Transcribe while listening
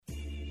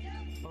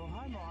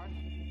Hi, Mark.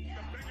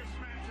 The biggest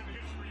match in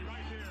history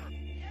right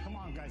here. Come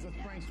on, guys, let's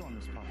brainstorm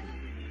this puppy.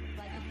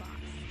 Like a box.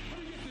 Let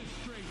me get this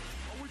straight.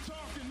 Are we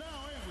talking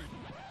now, ain't we?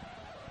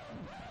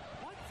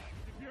 What?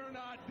 If you're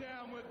not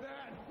down with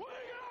that, we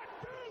got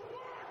to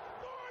work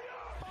for you.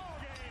 Ball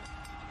game.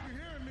 You're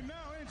hearing me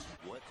now, ain't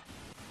you? What?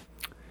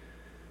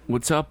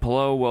 What's up?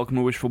 Hello. Welcome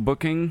to Wishful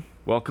Booking.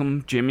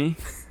 Welcome, Jimmy.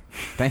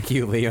 Thank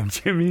you, Liam.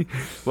 Jimmy.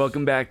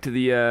 Welcome back to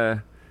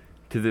the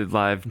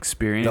live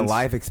experience. The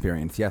live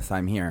experience. Yes,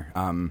 I'm here.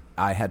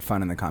 I had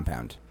fun in the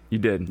compound. You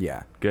did?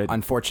 Yeah. Good.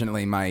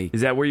 Unfortunately,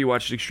 Is that where you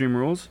watched Extreme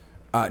Rules?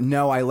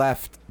 no, I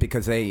left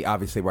because they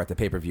obviously were at the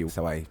pay-per-view,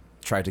 so I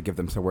tried to give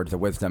them some words of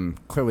wisdom.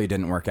 Clearly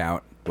didn't work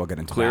out. We'll get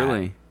into that.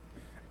 Clearly.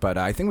 But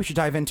I think we should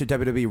dive into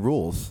WWE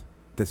rules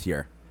this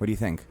year. What do you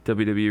think?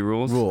 WWE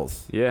rules?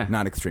 Rules. Yeah.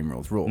 Not Extreme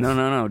Rules. Rules. No.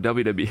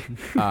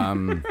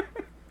 WWE.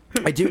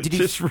 I do. Did you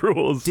Just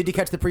rules. Did you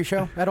catch the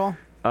pre-show at all?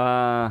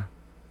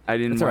 I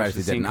didn't That's all right watch if the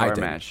you Sin didn't. I Cara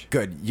did. match.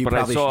 Good. You But I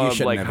probably saw, you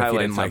shouldn't like, have if you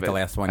highlights didn't like of the it.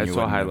 last one. I you saw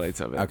wouldn't have. highlights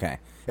of it. Okay.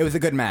 It was a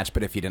good match,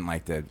 but if you didn't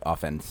like the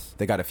offense,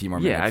 they got a few more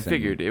minutes. Yeah, I and-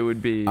 figured it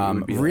would be.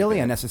 Really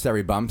like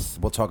unnecessary bumps.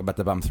 We'll talk about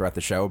the bumps throughout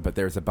the show, but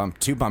there's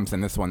two bumps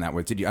in this one that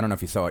was. I don't know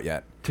if you saw it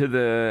yet. to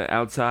the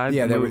outside.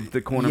 Yeah,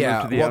 the corner. Yeah,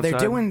 moved to the well, outside? they're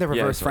doing the Yeah, I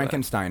reverse saw that.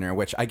 Frankensteiner,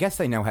 which I guess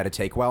they know how to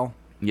take well.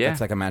 Yeah.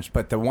 It's like a match,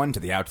 but the one to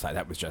the outside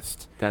that was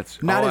just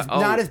That's not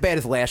as bad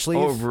as Lashley's.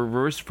 Oh,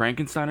 reverse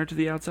Frankensteiner to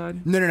the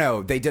outside.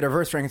 No. They did a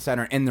reverse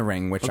Frankensteiner in the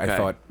ring, which I Okay.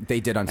 thought they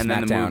did on And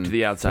SmackDown. then the move to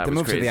the outside But the was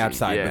move to the crazy.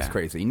 outside was Yeah.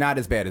 crazy. Not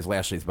as bad as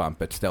Lashley's bump,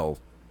 but still,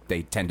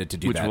 they tended to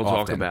do Which that we'll talk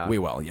often. about. We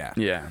will, yeah.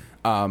 Yeah.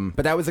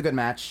 But that was a good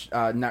match.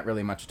 Not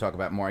really much to talk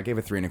about more. I gave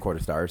it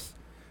 3.25 stars.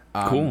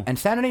 Cool. And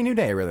Saturday New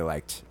Day I really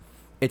liked.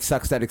 It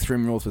sucks that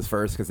Extreme Rules was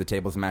first because the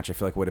tables match I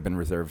feel like would have been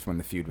reserved when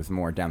the feud was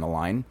more down the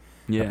line.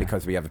 Yeah. But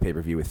because we have a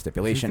pay-per-view with The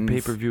stipulations.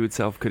 pay-per-view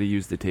itself could have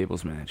used the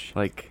tables match.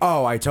 Like,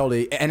 Oh, I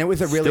totally... And it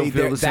was a really...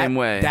 Still feel the same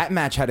way. That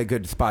match had a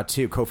good spot,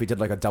 too. Kofi did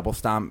like a double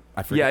stomp.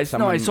 I forget. yeah, I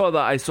someone- saw the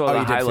Oh, the you did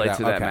see highlights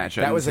of that Okay. match.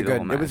 I That didn't was see a the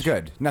whole good... It was match.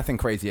 good. Nothing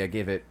crazy. I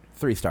gave it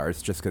 3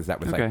 stars just because that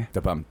was Okay. like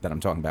the bump that I'm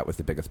talking about was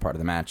the biggest part of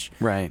the match.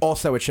 Right.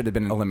 Also, it should have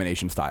been an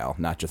elimination style,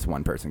 not just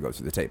one person goes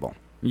to the table.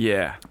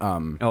 Yeah.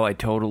 Oh, I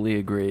totally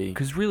agree.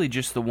 Because really,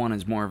 just the one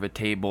is more of a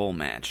table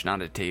match,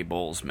 not a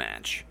tables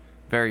match.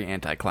 Very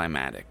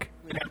anticlimactic.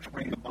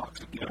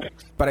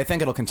 But I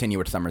think it'll continue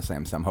at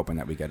SummerSlam, so I'm hoping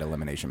that we get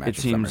elimination matches.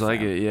 It seems at like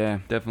SummerSlam. it. Yeah,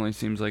 definitely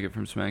seems like it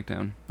from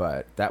SmackDown.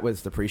 But that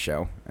was the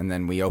pre-show, and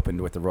then we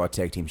opened with the Raw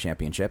Tag Team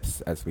Championships,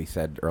 as we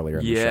said earlier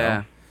in the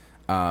Yeah.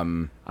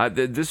 show.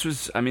 This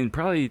was,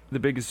 probably the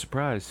biggest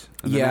surprise.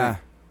 of the Yeah. night.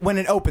 When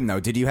it opened,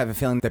 though, did you have a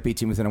feeling that B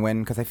Team was going to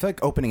win? Because I feel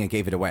like opening it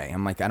gave it away.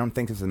 I'm like, I don't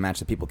think this is a match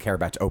that people care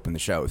about to open the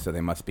show, so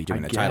they must be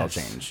doing I a title guess.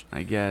 change.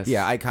 I guess.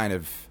 Yeah, I kind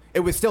of... It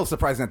was still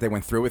surprising that they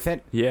went through with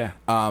it. Yeah.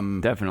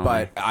 Definitely.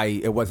 But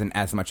it wasn't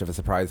as much of a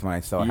surprise when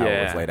I saw how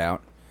it was Yeah. laid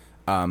out.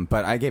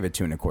 But I gave it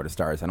 2.25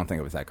 stars. I don't think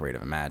it was that great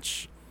of a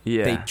match.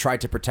 Yeah. They tried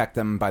to protect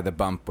them by the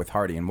bump with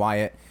Hardy and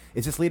Wyatt.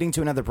 Is this leading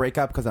to another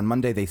breakup? Because on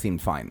Monday they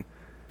seemed fine.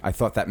 I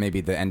thought that maybe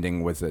the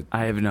ending was a...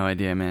 I have no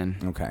idea, man.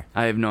 Okay.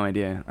 I have no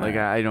idea. Like, Alright.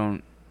 I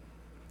don't...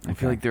 I feel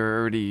Okay. like they're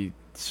already...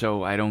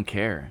 So, I don't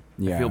care.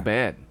 Yeah. I feel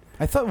bad.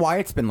 I thought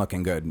Wyatt's been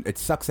looking good. It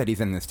sucks that he's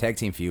in this tag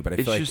team feud, but I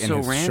It's feel like just in so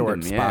his random,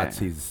 short yeah. spots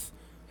he's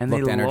And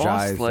looked they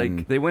energized. lost, like...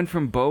 and- They went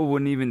from Bo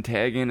wouldn't even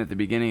tag in at the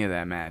beginning of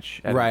that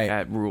match. At, Right.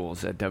 At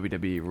Rules, at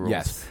WWE Rules.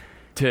 Yes.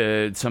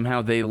 To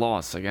somehow they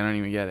lost. Like, I don't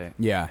even get it.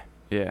 Yeah.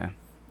 Yeah.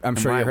 I'm And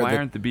sure why, you heard why the...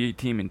 aren't the B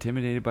team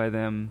intimidated by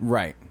them?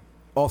 Right.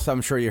 Also,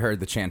 I'm sure you heard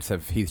the chants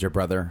of "He's your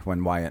brother"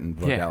 when Wyatt and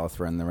Bo Yeah. Dallas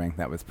were in the ring.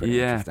 That was pretty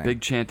Yeah, interesting. big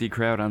chanty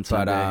crowd on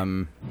But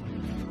Sunday.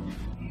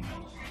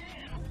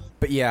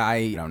 but yeah,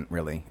 I don't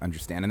really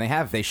understand. And they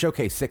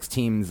showcased 6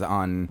 teams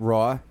on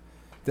Raw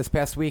this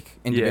past week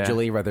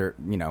individually, whether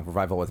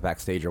Revival was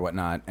backstage or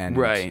whatnot. And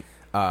Right.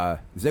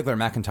 Ziggler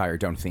and McIntyre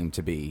don't seem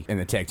to be in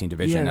the tag team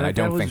division, and that- I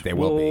don't that think was- they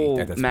will be well,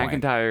 at this point.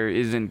 McIntyre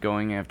isn't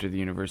going after the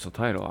Universal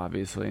title,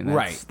 obviously. And that's,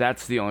 Right.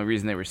 That's the only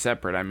reason they were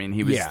separate. I mean,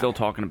 he was Yeah. still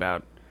talking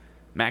about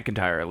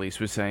McIntyre, at least,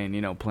 was saying,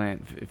 plan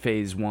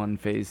phase 1,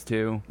 phase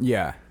 2.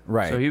 Yeah,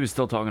 right. So he was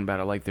still talking about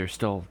it like they're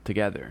still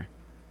together.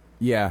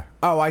 Yeah.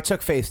 Oh, I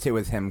took Phase 2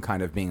 as him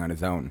kind of being on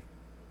his own,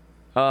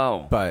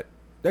 Oh. but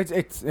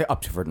it's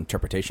up for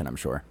interpretation, I'm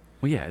sure.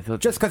 well, yeah. I thought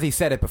Just because he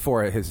said it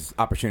before his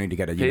opportunity to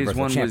get a phase Universal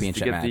 1 was to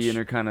Championship get match. the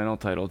Intercontinental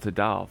title to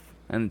Dolph.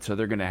 And so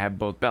they're going to have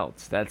both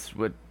belts. That's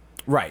what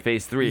right.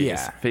 phase 3 Yeah.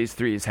 is. Phase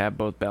 3 is have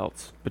both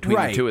belts between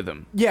the two of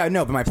them. Yeah,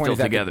 no, but my point Still is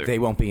that together. they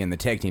won't be in the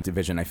tag team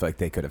division. I feel like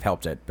they could have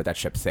helped it, but that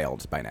ship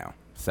sailed by now.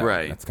 So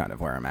Right. that's kind of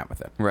where I'm at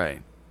with it.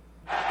 Right.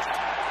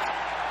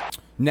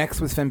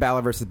 Next was Finn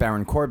Balor versus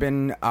Baron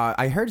Corbin.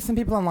 I heard some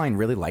people online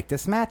really liked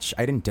this match.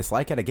 I didn't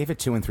dislike it. I gave it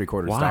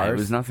 2.75 Why? stars. It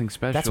was nothing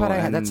special. That's what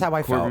and that's how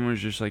I Corbin felt.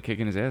 was just like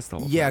kicking his ass the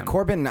whole Yeah, time.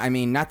 Corbin, I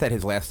mean, not that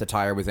his last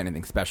attire was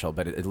anything special,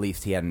 but at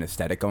least he had an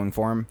aesthetic going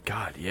for him.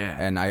 God, yeah.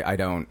 And I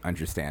don't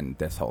understand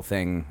this whole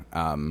thing.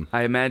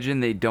 I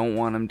imagine they don't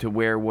want him to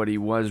wear what he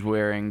was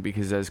wearing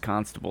because as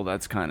Constable,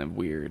 that's kind of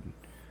weird.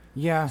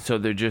 Yeah. So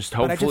they're just But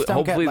I hopefully just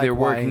don't get, like, they're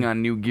why- working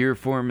on new gear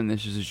for him, and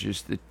this is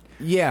just the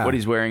Yeah. what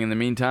he's wearing in the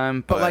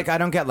meantime. But like, I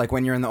don't get, like,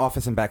 when you're in the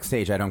office and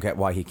backstage, I don't get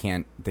why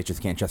they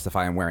just can't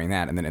justify him wearing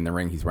that, and then in the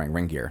ring he's wearing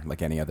ring gear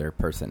like any other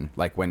person.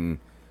 Like when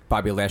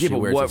Bobby Lashley but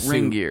wears what a suit.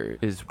 ring gear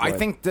is? I what?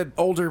 think the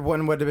older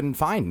one would have been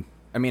fine.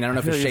 I mean, I don't know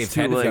if feel his like shaved it's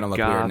too, head is like, going to look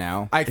goth. weird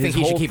now. I think His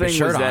he should whole keep his thing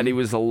shirt was on. that he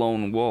was a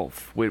lone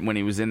wolf when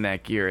he was in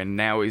that gear, and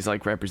now he's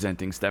like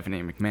representing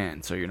Stephanie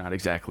McMahon, so you're not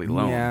exactly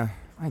lone. Yeah,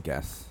 I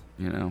guess.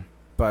 You know?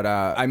 But,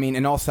 I mean,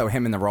 and also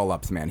him in the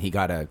roll-ups, man. He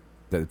got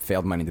the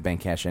failed Money in the Bank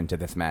cash into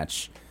this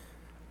match.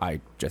 That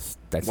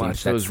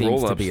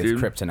seems to be his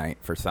kryptonite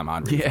for some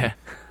odd reason.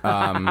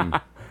 Yeah.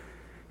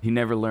 He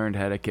never learned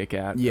how to kick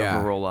out of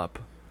a roll-up.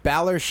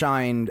 Balor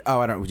shined.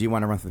 Oh, do you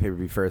want to run through the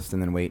pay-per-view first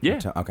and then wait? Yeah.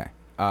 Okay.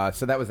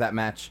 So that was that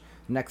match.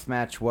 Next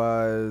match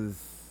was...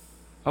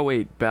 Oh,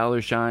 wait.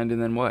 Balor shined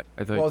and then what?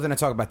 I thought. Well, I was going to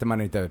talk about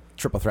the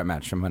triple threat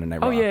match from Monday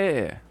Night Raw. Oh,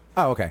 yeah.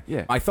 Oh, okay.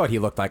 Yeah. I thought he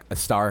looked like a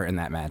star in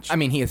that match. I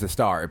mean, he is a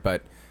star,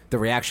 but the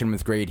reaction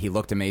was great. He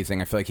looked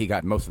amazing. I feel like he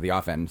got most of the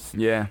offense.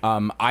 Yeah.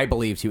 I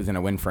believed he was going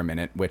to win for a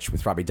minute, which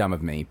was probably dumb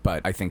of me,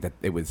 but I think that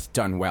it was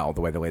done well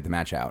the way they laid the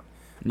match out.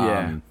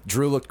 Yeah.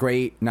 Drew looked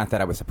great. Not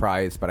that I was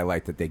surprised, but I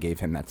liked that they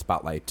gave him that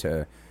spotlight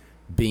to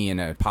be in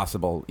a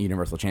possible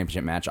Universal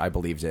Championship match. I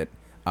believed it.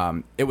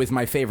 It was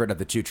my favorite of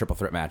the two triple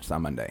threat matches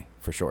on Monday,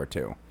 for sure,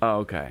 too. Oh,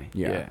 okay.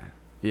 Yeah.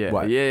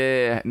 What?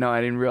 Yeah. No,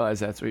 I didn't realize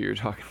that's what you were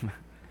talking about.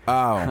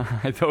 Oh.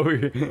 I thought we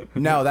were...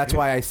 No, that's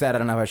why I said I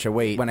don't know if I should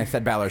wait. When I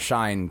said Balor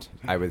shined,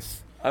 I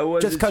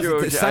wasn't just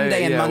because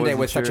Sunday and Monday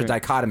was such a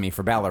dichotomy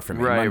for Balor for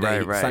me.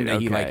 Right. Sunday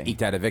he okay.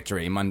 eked out a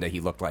victory. Monday he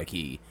looked like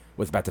he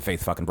was about to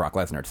face fucking Brock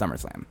Lesnar at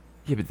SummerSlam.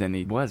 Yeah, but then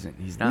he wasn't.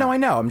 He's not. No, I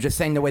know. I'm just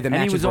saying the way the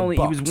matches were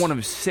booked. He was one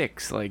of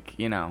 6, like,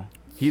 you know.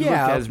 He looked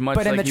as much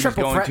but in like the he was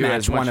triple going threat to match,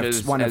 as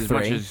much one of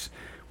much three. as...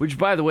 Which,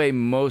 by the way,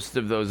 most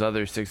of those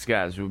other 6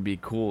 guys would be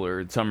cooler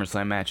at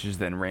SummerSlam matches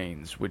than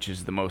Reigns, which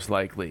is the most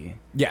likely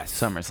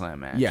SummerSlam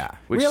match. Yeah.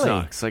 Which Really?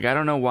 sucks. Like, I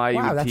don't know why you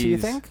would that's tease... what you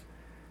think?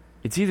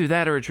 It's either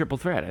that or a triple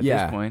threat at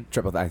this point.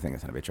 I think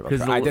it's going to be a triple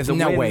threat. There's the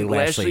no win way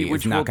Lashley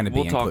is not going to be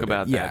We'll talk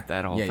included. about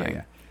that whole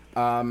thing.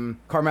 Yeah.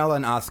 Carmella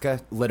and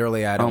Asuka,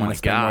 literally, I don't want to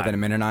spend more than a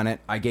minute on it.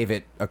 I gave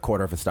it a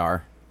 1/4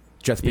 star.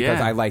 Just because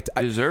I liked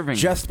deserving.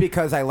 Just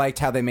because I liked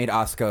how they made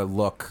Asuka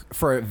look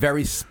for a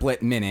very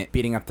split minute,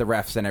 beating up the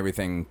refs and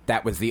everything.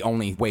 That was the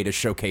only way to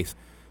showcase,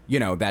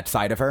 that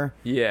side of her.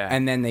 Yeah.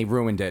 And then they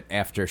ruined it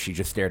after she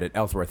just stared at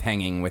Ellsworth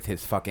hanging with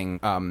his fucking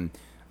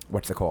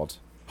what's it called?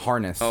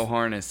 Harness. Oh,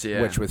 harness, yeah.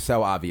 Which was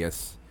so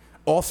obvious.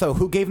 Also,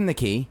 who gave him the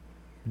key?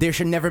 There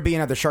should never be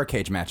another shark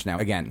cage match now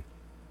again.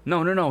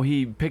 No.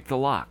 He picked the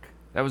lock.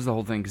 That was the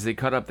whole thing, because they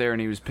cut up there and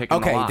he was picking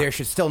the lock. Okay, there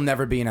should still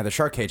never be another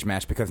shark cage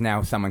match because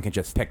now someone can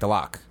just pick the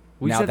lock.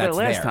 We now said that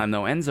last there. time,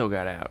 though. Enzo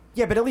got out.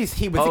 Yeah, but at least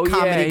he was a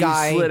comedy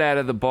guy. He slid out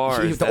of the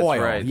bars. He was the oil,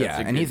 right.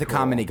 and he's a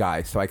comedy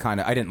guy, so I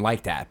didn't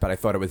like that, but I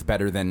thought it was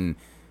better than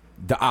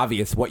the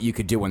obvious what you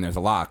could do when there's a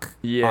lock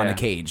on a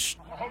cage.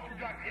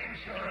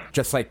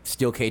 Just like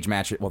steel cage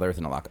match. Well, there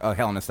isn't a lock. A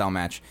Hell in a Cell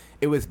match.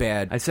 It was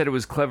bad. I said it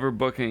was clever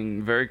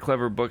booking, very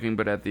clever booking,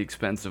 but at the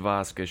expense of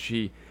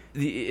Asuka.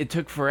 It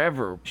took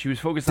forever. She was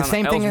focused on the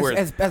same Ellsworth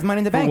thing as Money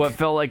in the Bank. For what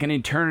felt like an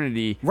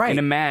eternity in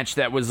a match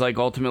that was like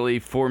ultimately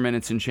 4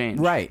 minutes and change.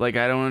 Right. Like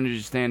I don't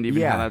understand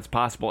even how that's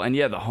possible. And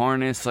the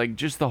harness, like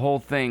just the whole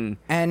thing,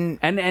 and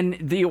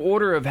the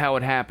order of how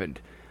it happened.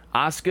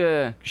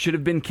 Asuka should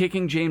have been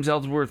kicking James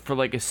Ellsworth for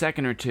like a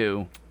second or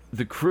two.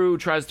 The crew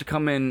tries to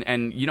come in,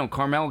 and,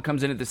 Carmella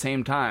comes in at the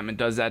same time and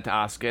does that to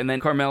Asuka. And then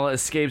Carmella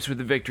escapes with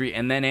the victory.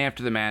 And then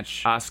after the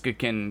match, Asuka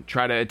can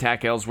try to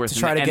attack Ellsworth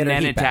and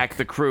then attack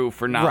the crew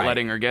for not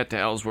letting her get to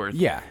Ellsworth.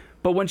 Yeah.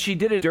 But when she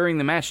did it during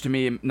the match, to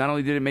me, not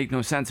only did it make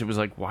no sense, it was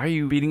like, why are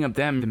you beating up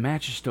them? The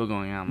match is still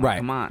going on. Like,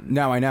 come on.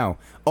 No, I know.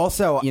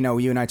 Also,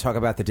 you and I talk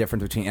about the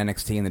difference between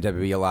NXT and the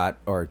WWE a lot,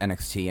 or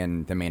NXT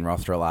and the main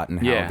roster a lot, and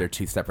how they're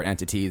two separate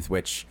entities,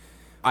 which...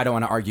 I don't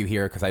want to argue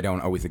here because I don't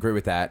always agree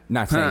with that.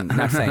 Not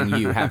saying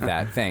you have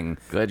that thing.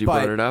 Glad you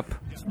brought it up.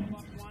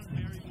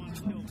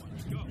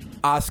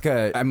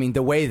 Asuka, I mean,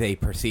 the way they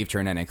perceived her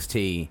in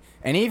NXT,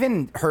 and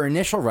even her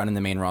initial run in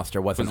the main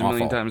roster wasn't awful. Was a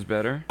million times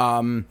better?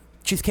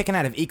 She's kicking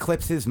out of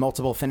eclipses,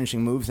 multiple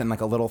finishing moves, and like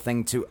a little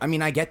thing too. I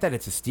mean, I get that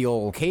it's a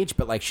steel cage,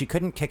 but like she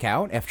couldn't kick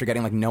out after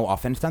getting like no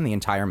offense done the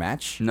entire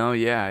match. No,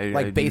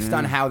 yeah. Based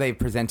on how they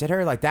presented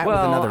her, like that was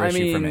another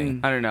issue for me.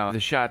 I don't know. The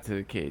shot to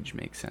the cage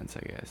makes sense, I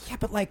guess. Yeah,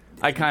 but like,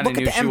 I kind of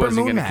knew look at the she Ember wasn't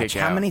Moon going to match.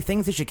 kick out. How many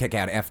things did she kick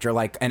out after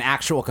like an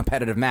actual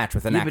competitive match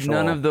with an actual?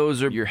 But none of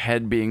those are your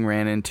head being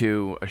ran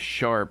into a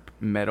sharp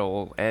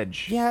metal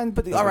edge. Yeah,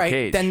 but all right.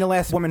 Cage. Then the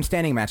last woman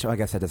standing match. I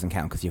guess that doesn't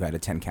count because you had a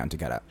 10 count to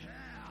get up.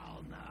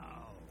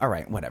 All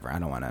right, whatever. I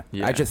don't want to.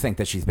 Yeah. I just think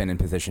that she's been in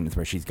positions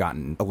where she's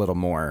gotten a little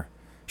more.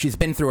 She's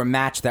been through a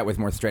match that was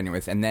more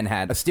strenuous, and then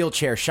had a steel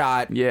chair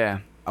shot.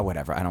 Yeah. Oh,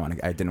 whatever. I don't want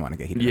to. I didn't want to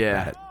get heated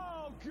about it.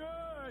 Oh,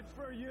 good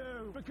for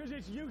you, because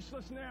it's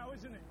useless now,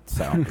 isn't it?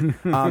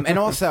 So, and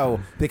also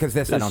because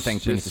I don't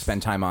think we need to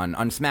spend time on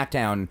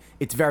SmackDown.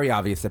 It's very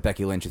obvious that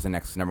Becky Lynch is the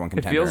next number one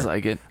contender. It feels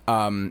like it.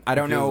 I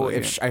don't know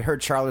if I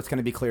heard Charlotte's going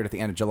to be cleared at the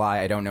end of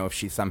July. I don't know if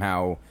she's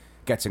somehow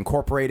gets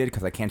incorporated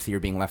because I can't see her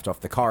being left off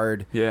the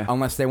card. Yeah.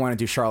 Unless they want to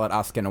do Charlotte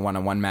Asuka in a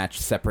one-on-one match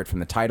separate from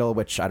the title,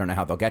 which I don't know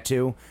how they'll get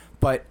to.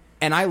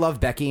 And I love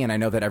Becky, and I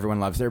know that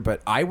everyone loves her,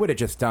 but I would have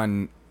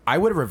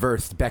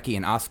reversed Becky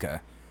and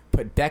Asuka,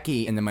 put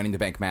Becky in the Money in the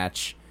Bank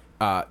match,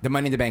 the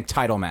Money in the Bank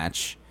title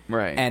match,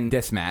 right, and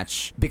this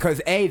match,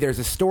 because there's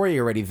a story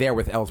already there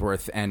with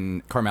Ellsworth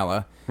and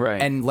Carmella,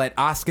 right, and let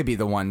Asuka be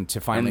the one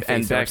to finally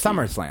face her at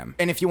SummerSlam.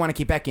 And if you want to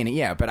keep Becky in it,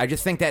 yeah, but I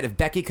just think that if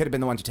Becky could have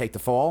been the one to take the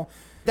fall,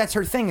 that's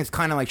her thing, is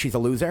kind of like she's a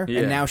loser,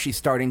 and now she's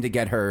starting to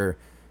get her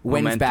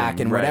wins momentum back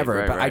and whatever,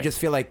 right, but I just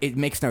feel like it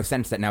makes no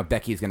sense that now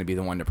Becky's going to be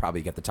the one to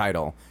probably get the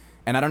title.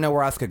 And I don't know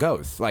where Asuka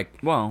goes.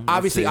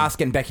 Obviously,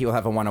 Asuka and Becky will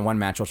have a one-on-one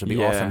match, which will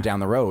be awesome down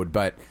the road.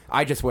 But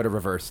I just would have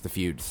reversed the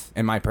feuds,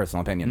 in my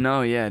personal opinion.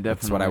 No, yeah, definitely.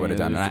 That's what I would have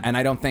done. And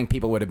I don't think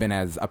people would have been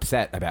as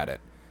upset about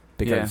it.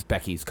 Because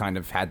Becky's kind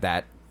of had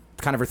that,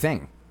 kind of her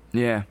thing.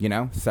 Yeah. You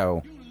know?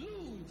 So,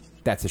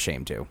 that's a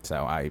shame, too.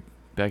 So,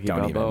 Becky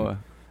don't Balboa. even...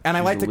 And I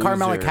like the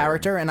Carmella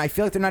character, and I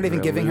feel like they're not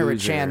even giving her a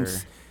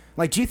chance...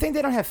 Like, do you think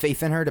they don't have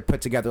faith in her to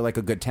put together, like,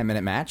 a good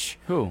 10-minute match?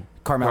 Who?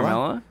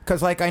 Carmella?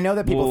 Because, like, I know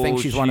that people think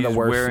she's one of the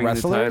worst wearing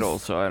wrestlers. The title,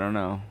 so I don't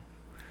know.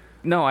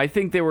 No, I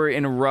think they were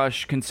in a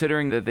rush,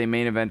 considering that they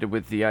main evented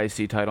with the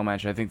IC title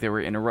match. I think they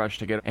were in a rush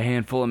to get a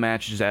handful of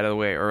matches out of the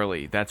way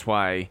early. That's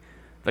why,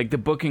 like, the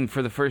booking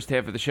for the first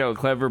half of the show,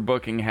 clever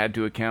booking had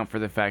to account for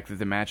the fact that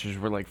the matches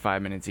were, like,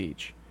 5 minutes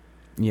each.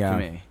 Yeah. To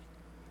me.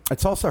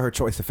 It's also her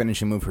choice to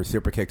finishing move. Her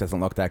super kick doesn't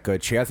look that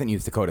good. She hasn't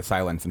used Dakota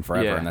Silence in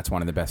forever, and that's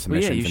one of the best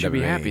submissions in WWE. You should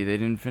be happy. They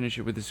didn't finish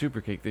it with the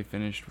super kick. They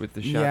finished with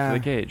the shot to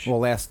the cage.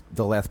 Well,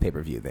 the last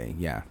pay-per-view,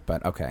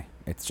 but okay.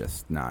 It's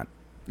just not...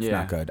 It's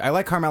not good. I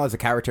like Carmella as a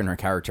character and her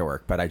character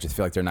work, but I just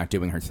feel like they're not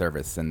doing her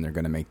service, and they're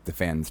going to make the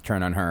fans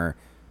turn on her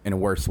in a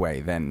worse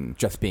way than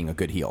just being a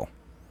good heel.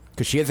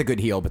 Because she is a good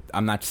heel, but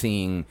I'm not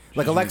seeing...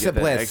 Like, Alexa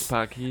Bliss.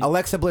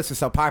 Alexa Bliss is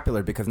so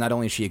popular because not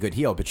only is she a good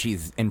heel, but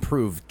she's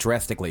improved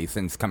drastically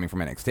since coming from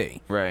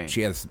NXT. Right.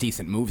 She has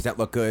decent moves that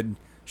look good.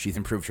 She's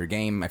improved her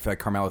game. I feel like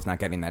Carmella's not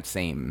getting that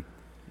same...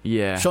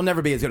 Yeah. She'll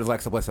never be as good as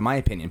Alexa Bliss, in my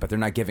opinion, but they're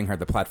not giving her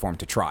the platform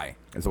to try,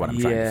 is what I'm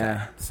trying to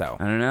say. So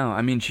I don't know.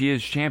 I mean, she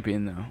is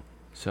champion, though,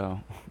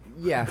 so...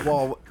 Yeah,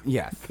 well,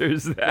 yes.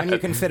 There's that. When you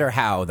consider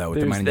how, though,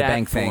 with the Money in the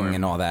Bank thing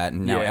and all that,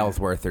 and now Yeah.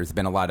 Ellsworth, there's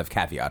been a lot of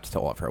caveats to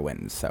all of her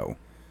wins, so...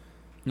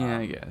 Yeah,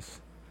 I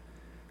guess.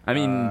 I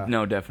mean,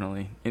 no,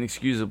 definitely.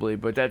 Inexcusably,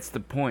 but that's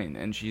the point.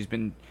 And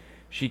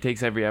she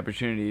takes every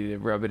opportunity to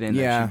rub it in.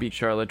 Yeah. She beat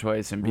Charlotte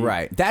twice and beat...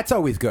 Right. That's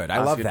always good.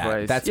 I love that.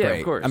 Twice. That's yeah, great.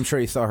 Of course. I'm sure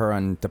you saw her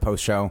on the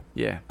post show.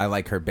 Yeah. I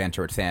like her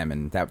banter with Sam,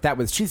 and that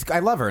was... I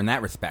love her in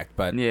that respect,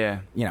 but... Yeah.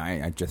 You know,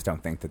 I just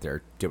don't think that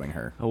they're doing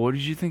her. Oh, what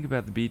did you think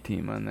about the B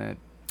team on that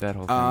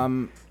whole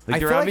thing? I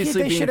they're feel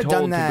obviously like they being should have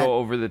told done that. to go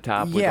over the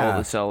top with all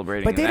the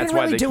celebrating. But they and that's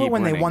didn't really why do keep it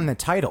when winning. they won the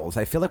titles.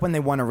 I feel like when they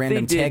won a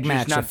random tag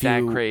match, not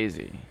that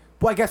crazy.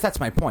 Well, I guess that's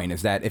my point,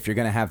 is that if you're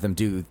going to have them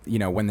do,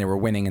 when they were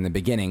winning in the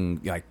beginning,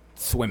 like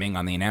swimming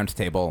on the announce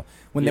table,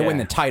 when they win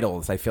the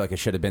titles, I feel like it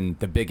should have been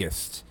the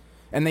biggest.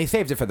 And they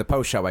saved it for the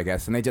post show, I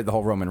guess, and they did the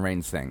whole Roman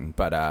Reigns thing.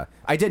 But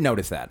I did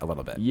notice that a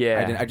little bit.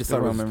 Yeah, I just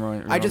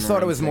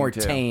thought it was more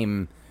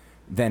tame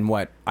than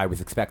what I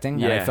was expecting.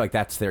 Yeah. And I feel like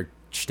that's their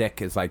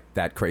shtick, is like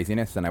that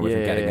craziness, and I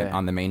wasn't getting it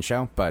on the main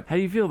show. But how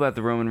do you feel about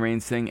the Roman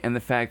Reigns thing and the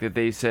fact that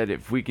they said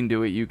if we can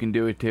do it, you can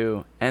do it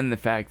too, and the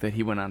fact that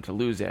he went on to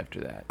lose after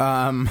that?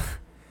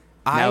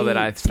 Now that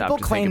I've stopped people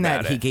to claim think that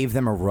about he it. gave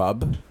them a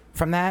rub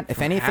from that.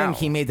 If anything, how?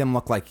 he made them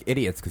look like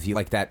idiots because he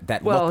like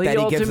that Well, look that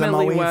he gives them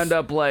ultimately always. wound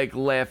up like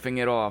laughing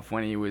it off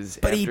when he was.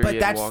 But after he had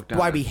that's walked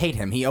why on. we hate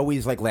him. He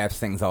always like laughs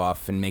things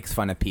off and makes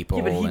fun of people.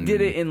 Yeah, but he and...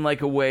 did it in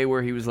like a way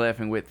where he was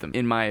laughing with them,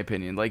 in my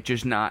opinion, like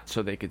just not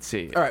so they could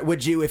see it. All right,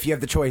 would you, if you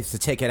have the choice to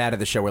take it out of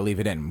the show or leave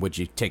it in, would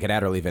you take it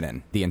out or leave it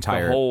in? The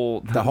entire the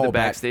whole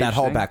backstage that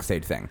whole thing?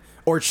 backstage thing,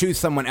 or choose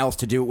someone else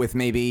to do it with,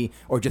 maybe,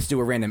 or just do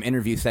a random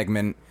interview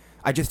segment.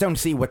 I just don't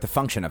see what the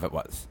function of it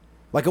was.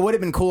 Like, it would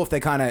have been cool if they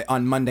kind of,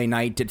 on Monday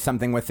night, did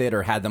something with it,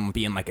 or had them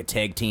be in, like, a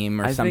tag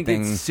team or something. I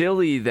think it's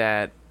silly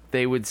that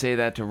they would say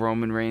that to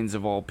Roman Reigns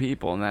of all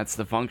people, and that's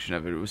the function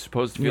of it. It was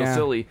supposed to feel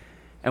silly.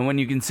 And when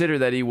you consider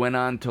that he went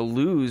on to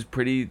lose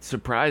pretty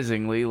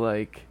surprisingly,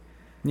 like...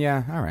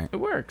 Yeah, all right. It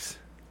works.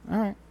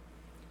 All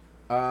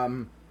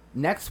right.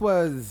 Next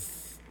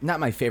was not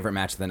my favorite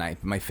match of the night,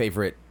 but my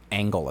favorite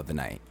angle of the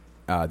night.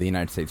 The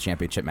United States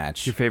Championship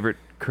match. Your favorite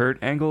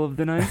Kurt Angle of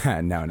the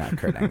night? No, not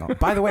Kurt Angle.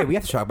 By the way, we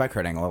have to talk about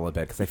Kurt Angle a little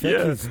bit because I feel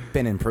like he's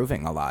been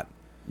improving a lot.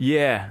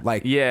 Yeah.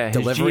 Like, his GM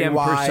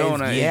delivery-wise,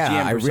 persona, his GM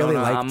I really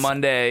persona liked on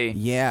Monday.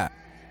 Yeah.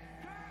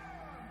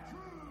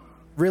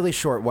 Really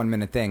short 1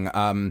 minute thing.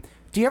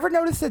 Do you ever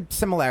notice the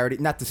similarity,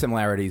 not the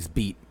similarities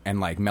beat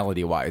and like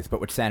melody wise, but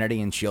with Sanity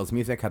and Shield's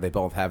music, how they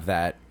both have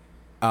that,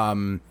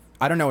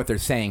 I don't know what they're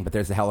saying, but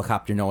there's a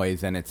helicopter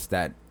noise, and it's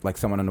that, like,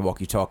 someone on the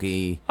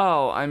walkie-talkie.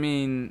 Oh, I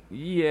mean,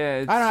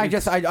 yeah. I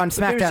don't know, on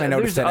SmackDown I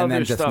noticed it, and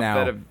then just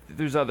now.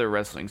 There's other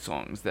wrestling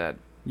songs that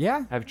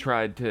have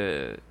tried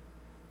to...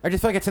 I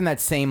just feel like it's in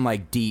that same,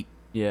 like, deep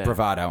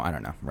bravado. I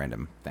don't know,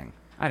 random thing.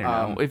 I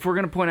don't know. If we're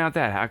going to point out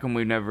that, how come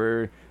we've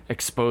never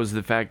exposed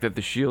the fact that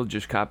the Shield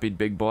just copied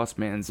Big Boss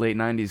Man's late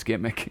 90s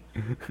gimmick?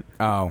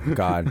 Oh,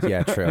 God.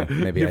 Yeah, true.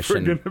 Maybe I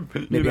shouldn't.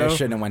 I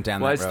shouldn't have went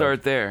down that road. Why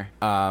start there?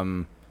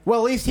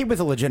 Well, at least he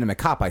was a legitimate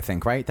cop, I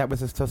think, right? That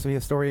was supposed to be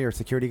a story, or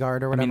security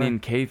guard, or whatever. I mean, in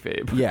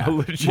kayfabe, yeah, a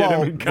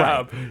legitimate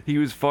cop. Right. He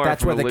was far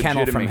That's from where a the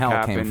kennel legitimate from hell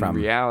cop came in from.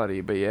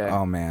 reality, but yeah.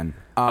 Oh man.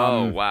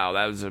 Oh wow,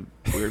 that was a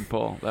weird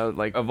pull. That was,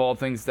 like, of all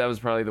things, that was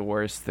probably the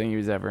worst thing he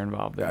was ever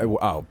involved in.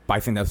 I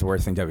think that's the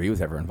worst thing WWE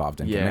was ever involved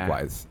in,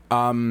 gimmick-wise.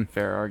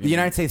 Fair argument. The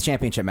United States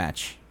Championship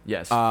match.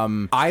 Yes.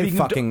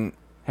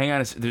 Hang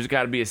on, there's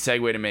got to be a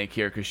segue to make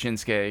here because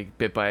Shinsuke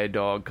bit by a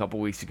dog a couple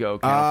weeks ago.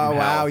 Oh,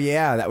 wow,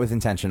 yeah, that was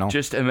intentional.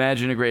 Just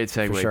imagine a great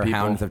segue, for sure, people.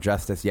 Hounds of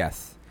Justice,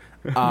 yes.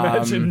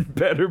 Imagine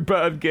better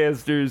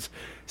podcasters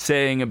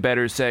saying a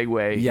better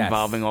segue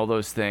involving all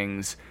those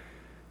things.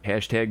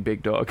 Hashtag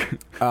big dog.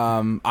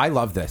 I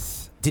love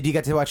this. Did you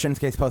get to watch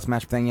Shinsuke's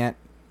post-match thing yet?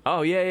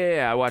 Oh,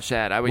 yeah, I watched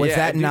that. Was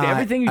that not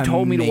everything you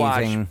told me to watch,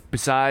 amazing?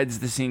 besides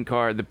the scene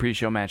card, the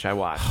pre-show match, I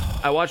watched.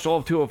 I watched all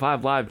of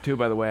 205 Live, too,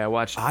 by the way. I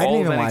watched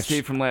all of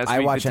NXT from last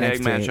week, the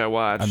tag match I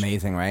watched.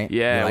 Amazing, right?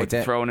 Yeah, you liked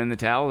it? Throwing in the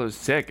towel. It was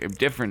sick.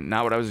 Different,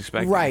 not what I was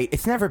expecting. Right.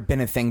 It's never been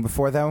a thing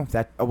before, though.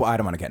 I don't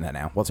want to get into that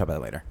now. We'll talk about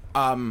it later.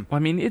 Well, I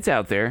mean, it's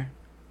out there.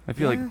 I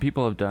feel like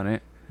people have done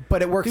it.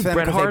 But it works for them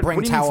because they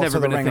bring towels to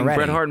the ring already.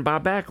 Bret Hart and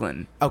Bob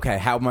Backlund. Okay,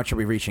 how much are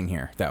we reaching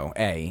here, though?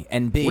 A.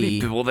 And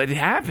B... well, that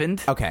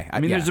happened. Okay. I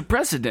mean, there's a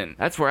precedent.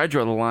 That's where I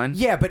draw the line.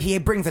 Yeah, but he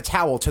brings a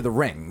towel to the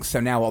ring, so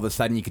now all of a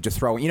sudden you could just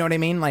throw it. You know what I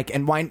mean? Like,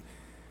 and why...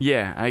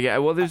 Yeah,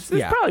 well, there's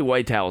probably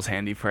white towels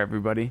handy for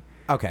everybody.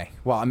 Okay.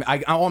 Well, I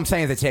mean, all I'm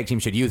saying is the tag team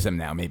should use them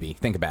now, maybe.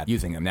 Think about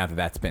using them now that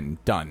that's been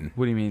done.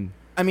 What do you mean?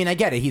 I mean, I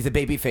get it. He's a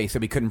babyface, so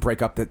he couldn't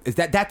break up the...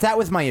 That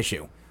was my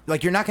issue.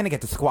 Like, you're not going to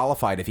get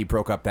disqualified if he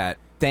broke up that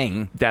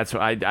thing. That's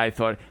what I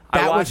thought.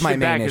 That I watched was my it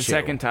back main a issue.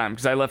 second time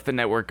because I left the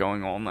network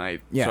going all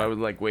night. Yeah. So I would,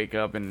 like, wake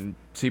up and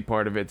see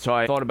part of it. So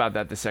I thought about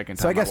that the second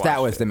time. So I guess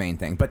that was the main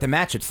thing. But the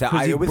match itself,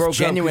 it was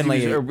genuinely...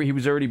 He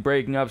was already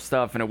breaking up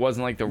stuff, and it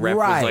wasn't like the ref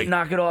was like,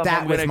 knock it off.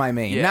 That was my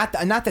main. Yeah.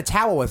 Not the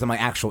towel wasn't my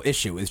actual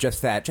issue. It's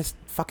just that, just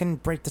fucking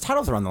break... The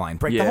titles are on the line.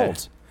 Break the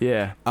holds.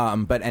 Yeah.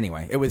 But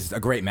anyway, it was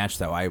a great match,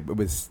 though. It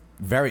was...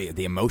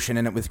 the emotion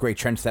in it was great.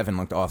 Trent Seven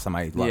looked awesome.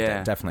 I loved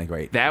it. Definitely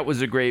great. That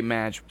was a great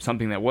match.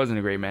 Something that wasn't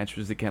a great match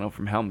was the Kennel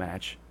from Hell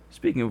match.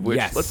 Speaking of which,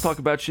 let's talk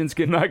about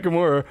Shinsuke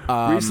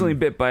Nakamura, recently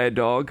bit by a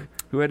dog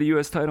who had a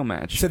U.S. title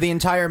match. So the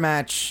entire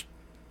match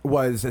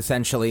was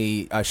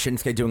essentially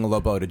Shinsuke doing a low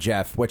blow to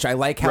Jeff, which I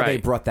like how they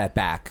brought that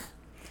back.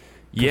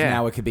 Yeah.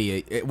 Now it could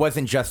be... It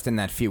wasn't just in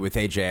that feud with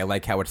AJ. I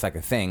like how it's like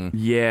a thing.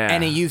 Yeah.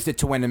 And he used it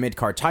to win a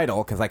mid-card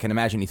title, because I can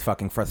imagine he's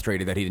fucking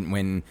frustrated that he didn't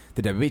win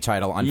the WWE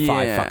title on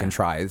 5 fucking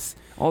tries.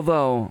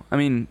 Although, I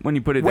mean, when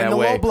you put it that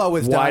way, low blow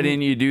was why done,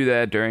 didn't you do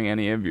that during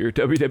any of your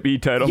WWE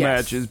title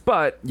matches?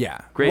 But,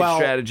 great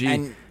strategy.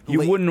 And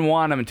you wouldn't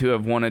want him to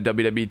have won a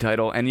WWE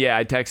title. And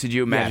I texted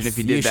you, imagine if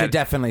he did that. You should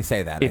definitely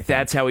say that. If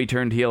that's how he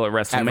turned heel at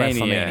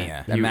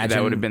WrestleMania. Imagine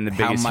that would have been the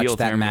biggest heel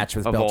turn match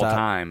was of built all up,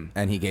 time.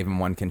 And he gave him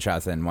one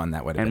Kinshasa and one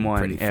that would have been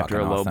pretty fucking awesome.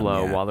 And one after a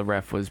low blow while the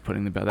ref was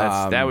putting the belt.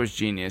 That was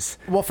genius.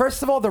 Well,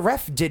 first of all, the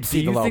ref did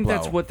see the low blow. Do you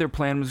think that's what their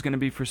plan was going to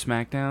be for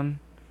SmackDown?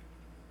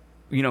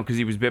 You know, because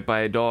he was bit by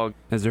a dog,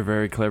 as their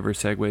very clever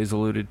segues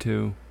alluded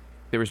to.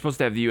 They were supposed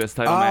to have the U.S.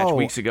 title match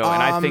weeks ago,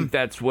 and I think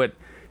that's what...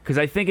 Because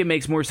I think it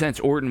makes more sense.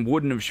 Orton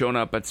wouldn't have shown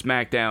up at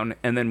SmackDown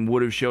and then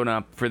would have shown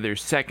up for their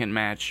second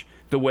match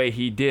the way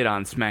he did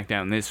on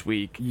SmackDown this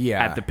week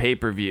at the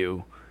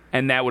pay-per-view.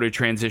 And that would have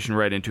transitioned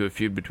right into a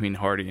feud between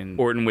Hardy and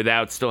Orton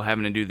without still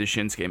having to do the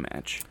Shinsuke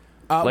match.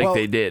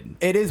 They did.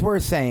 It is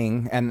worth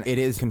saying, and it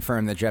is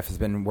confirmed that Jeff has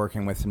been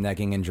working with some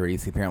nagging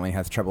injuries. He apparently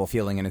has trouble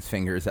feeling in his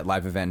fingers at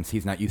live events.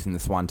 He's not using the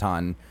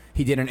Swanton.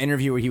 He did an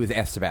interview where he was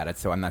asked about it,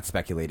 so I'm not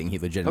speculating. He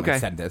legitimately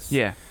said this.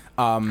 Yeah,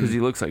 because he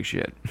looks like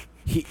shit.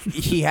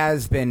 He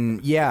has been,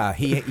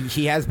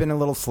 he has been a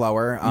little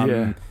slower.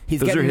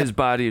 Those are his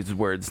body's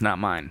words, not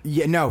mine.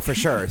 Yeah, no, for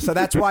sure. So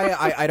that's why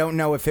I don't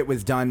know if it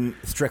was done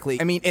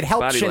strictly. I mean, it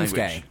helped Shinsuke.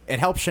 Language. It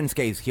helped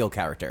Shinsuke's heel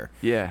character.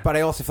 Yeah. But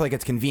I also feel like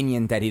it's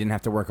convenient that he didn't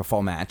have to work a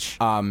full match.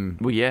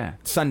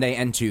 Sunday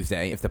and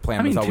Tuesday, if the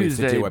plan was always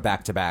Tuesday, to do a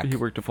back-to-back. He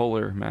worked a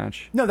fuller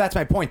match. No, that's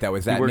my point, though,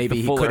 is that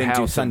maybe he couldn't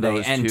do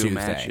Sunday and Tuesday.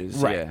 Matches.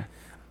 Right. Yeah.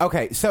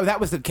 Okay, so that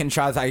was the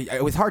Kinshasa.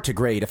 It was hard to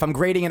grade. If I'm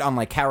grading it on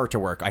like character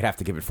work, I'd have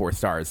to give it 4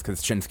 stars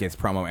because Shinsuke's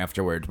promo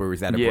afterwards, where he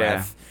was out of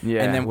breath,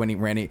 and then when he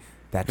ran,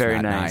 that's very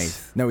not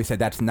nice. No, he said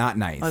that's not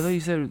nice. I thought you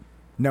said.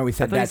 No, he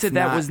said I thought you said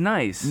that was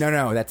nice.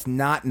 No, that's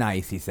not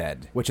nice. He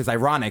said, which is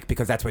ironic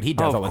because that's what he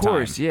does all the time. Of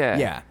course, yeah.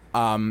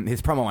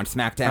 His promo on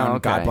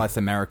SmackDown, God Bless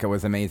America,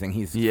 was amazing.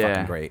 He's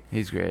fucking great.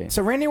 He's great.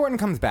 So Randy Orton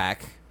comes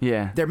back.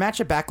 Yeah. Their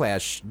match at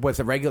Backlash was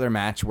a regular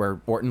match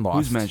where Orton lost.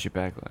 Whose match at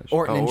Backlash?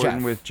 Orton and Orton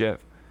Jeff. with Jeff.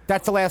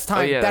 That's the last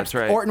time. That's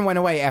right. Orton went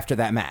away after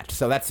that match,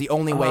 so that's the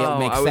only way it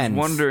makes sense. I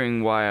was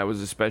wondering why I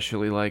was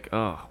especially like,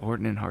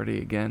 Orton and Hardy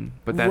again,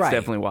 but that's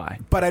definitely why.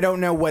 But I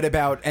don't know what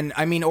about, and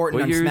I mean Orton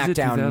on SmackDown.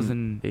 What year is it,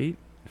 2008?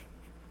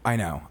 I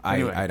know.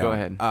 Anyway, I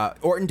don't. go ahead.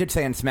 Orton did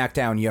say on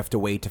SmackDown, you have to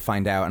wait to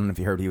find out. I don't know if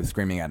you heard he was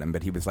screaming at him,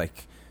 but he was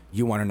like,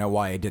 you want to know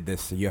why I did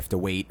this, so you have to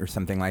wait or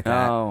something like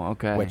that. Oh,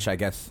 okay. Which I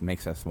guess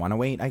makes us want to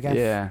wait, I guess.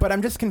 Yeah. But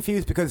I'm just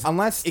confused because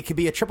unless it could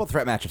be a triple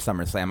threat match at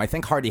SummerSlam, I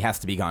think Hardy has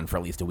to be gone for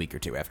at least a week or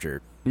two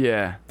after.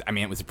 Yeah. I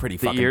mean, it was a pretty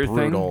The fucking ear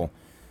brutal. Thing?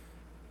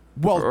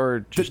 Well,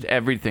 or just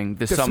everything.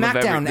 The sum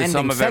SmackDown of ending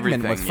segment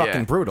everything was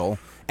fucking brutal.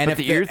 And but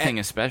the ear thing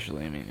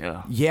especially, I mean,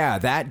 ugh. Yeah,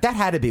 that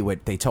had to be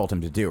what they told him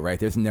to do, right?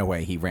 There's no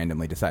way he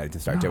randomly decided to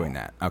start doing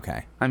that.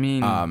 Okay. I mean,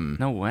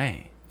 no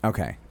way.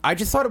 Okay. I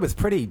just thought it was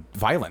pretty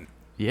violent.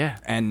 Yeah.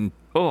 And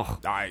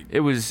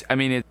it was, I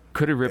mean, it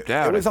could have ripped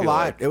out. It was a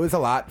lot. Like. It was a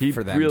lot for them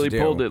to do. He really to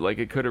pulled it like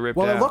it could have ripped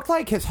out. Well, it looked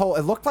like it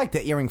looked like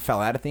the earring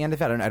fell out at the end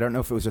of it. I don't know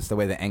if it was just the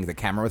way the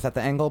camera was at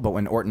the angle, but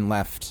when Orton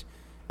left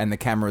and the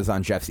camera was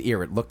on Jeff's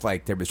ear, it looked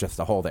like there was just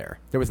a hole there.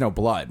 There was no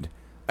blood.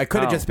 It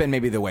could have just been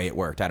maybe the way it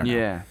worked. I don't know.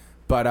 Yeah.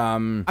 But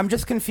I'm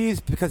just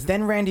confused because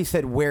then Randy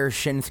said, "Where's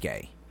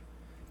Shinsuke?"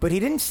 But he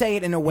didn't say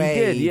it in a way.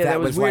 He did. Yeah, that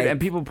was weird. Like, and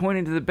people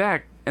pointed to the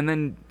back, and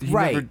then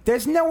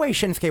There's no way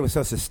Shinsuke was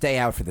supposed to stay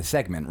out for the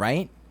segment,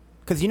 right?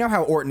 Because you know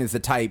how Orton is the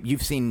type.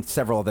 You've seen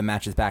several of the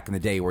matches back in the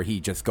day where he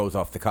just goes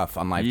off the cuff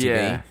on live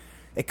TV.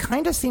 It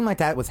kind of seemed like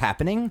that was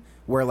happening,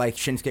 where like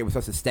Shinsuke was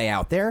supposed to stay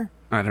out there.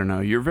 I don't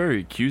know. You're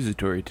very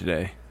accusatory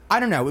today. I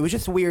don't know. It was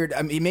just weird.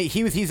 I mean,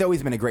 he's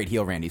always been a great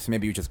heel, Randy, so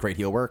maybe it was just great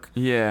heel work.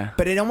 Yeah.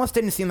 But it almost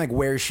didn't seem like,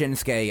 where's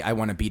Shinsuke? I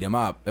want to beat him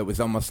up. It was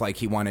almost like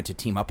he wanted to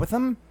team up with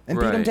him and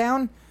beat him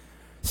down.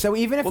 So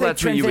even if they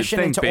transition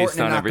into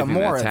Orton and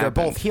Nakamura, they're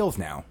both heels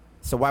now.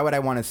 So why would I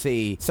want to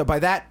see? So by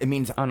that, it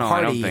means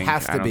Hardy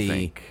has to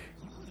be.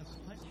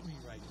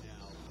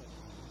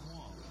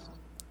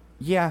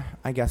 Yeah,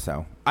 I guess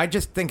so. I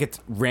just think it's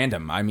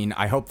random. I mean,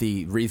 I hope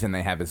the reason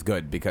they have is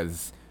good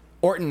because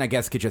Orton, I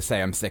guess, could just say,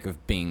 I'm sick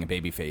of being a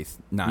babyface,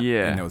 not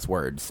in those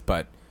words,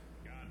 but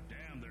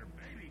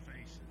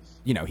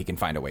you know, he can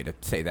find a way to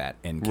say that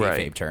in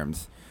kayfabe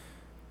terms.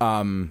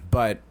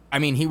 But I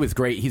mean, he was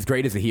great. He's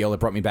great as a heel. It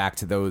brought me back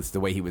to the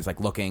way he was like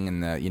looking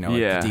and the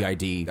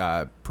DID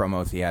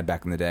promos he had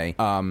back in the day.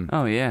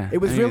 It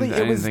was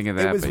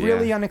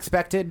really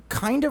unexpected,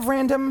 kind of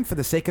random for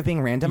the sake of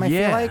being random. I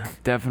feel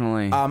like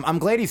definitely. I'm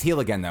glad he's heel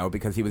again though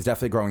because he was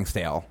definitely growing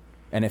stale.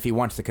 And if he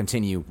wants to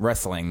continue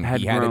wrestling,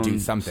 he had to do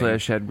something.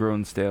 Had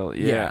grown stale.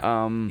 Yeah.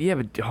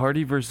 But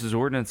Hardy versus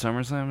Orton at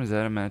SummerSlam, is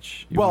that a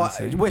match? With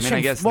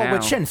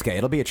Shinsuke,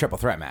 it'll be a triple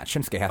threat match.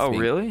 Shinsuke has to be. Oh,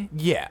 really?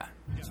 Yeah.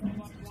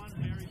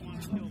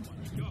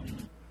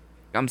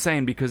 I'm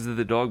saying because of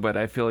the dog bite,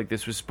 I feel like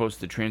this was supposed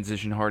to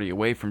transition Hardy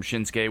away from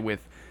Shinsuke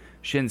with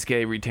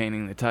Shinsuke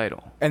retaining the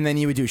title. And then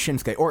you would do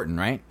Shinsuke Orton,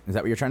 right? Is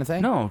that what you're trying to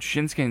say? No,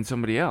 Shinsuke and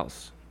somebody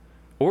else.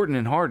 Orton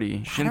and Hardy,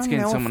 Shinsuke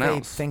and someone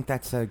else. I think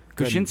that's a good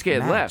Because Shinsuke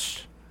had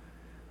left.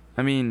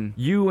 I mean,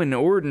 you and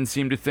Orton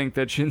seem to think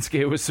that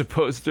Shinsuke was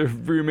supposed to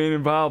remain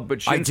involved, but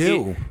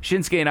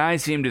Shinsuke and I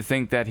seem to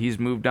think that he's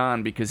moved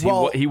on because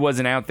he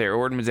wasn't out there.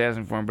 Orton was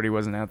asking for him, but he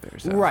wasn't out there.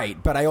 So. Right,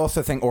 but I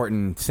also think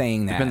Orton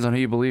saying that... Depends on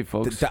who you believe,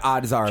 folks. The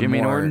odds are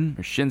Jimmy more... and Orton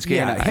or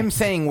Shinsuke and I. Him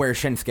saying where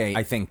Shinsuke,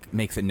 I think,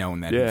 makes it known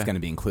that he's going to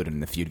be included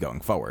in the feud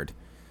going forward.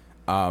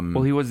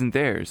 Well, he wasn't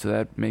there, so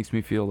that makes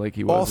me feel like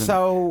he wasn't.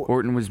 Also,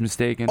 Orton was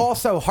mistaken.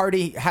 Also,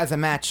 Hardy has a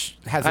match.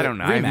 I don't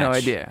know. Rematch. I have no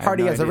idea.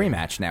 Hardy has a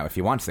rematch now if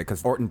he wants it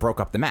because Orton broke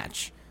up the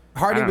match.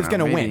 Hardy was going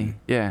to win.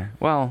 Yeah,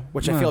 well...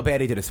 Which I feel bad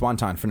he did a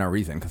swanton for no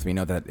reason because we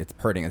know that it's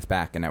hurting his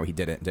back and now he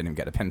didn't even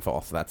get a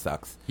pinfall, so that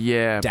sucks.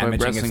 Yeah,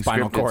 damaging his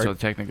spinal cord. So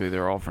technically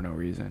they're all for no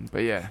reason.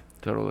 But yeah,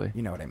 totally.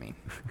 You know what I mean.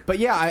 But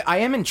yeah, I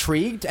am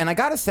intrigued, and I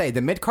got to say,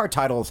 the mid-card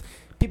titles...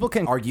 People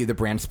can argue the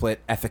brand split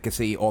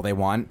efficacy all they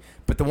want,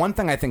 but the one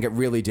thing I think it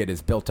really did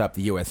is built up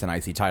the US and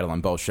IC title on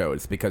both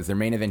shows because they're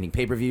main eventing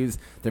pay-per-views,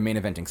 they're main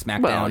eventing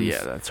SmackDowns. Well,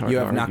 yeah, that's hard. You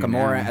have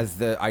Nakamura as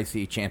the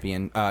IC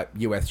champion,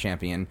 US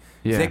champion.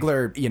 Yeah.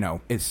 Ziggler,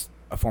 is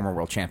a former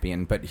world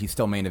champion, but he's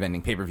still main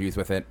eventing pay-per-views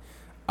with it,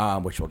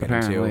 which we'll get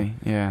into.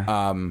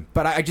 Yeah.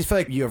 But I just feel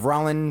like you have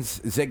Rollins,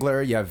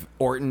 Ziggler, you have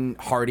Orton,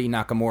 Hardy,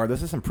 Nakamura.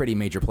 Those are some pretty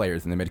major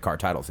players in the mid-card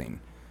title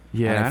scene.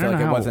 Yeah, and I feel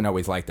like it wasn't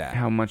always like that.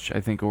 How much I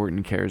think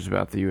Orton cares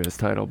about the U.S.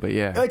 title, but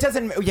yeah. It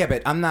doesn't... Yeah,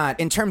 but I'm not...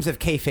 In terms of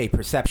kayfabe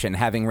perception,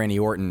 having Randy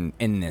Orton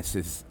in this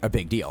is a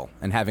big deal.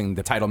 And having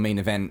the title main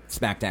event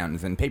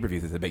SmackDowns and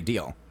pay-per-views is a big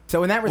deal.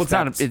 So in that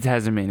respect... it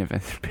has a main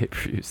event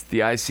pay-per-views.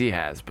 The IC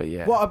has, but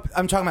yeah. Well,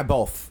 I'm talking about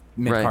both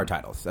mid-card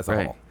titles as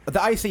a whole. The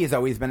IC has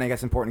always been, I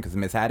guess, important because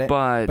Miz had it.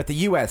 But the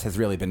US has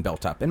really been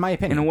built up, in my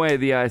opinion. In a way,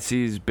 the IC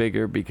is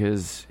bigger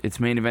because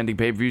it's main eventing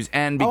pay-per-views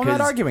and because I'm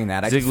not arguing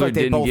that. Ziggler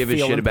didn't give a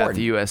shit about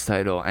the US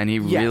title, and he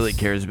really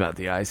cares about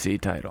the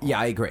IC title. Yeah,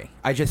 I agree.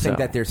 I just think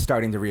that they're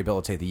starting to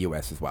rehabilitate the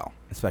US as well,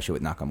 especially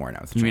with Nakamura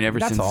now. You mean ever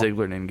since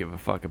Ziggler didn't give a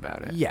fuck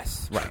about it?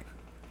 Yes, right.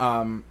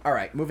 All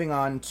right, moving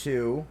on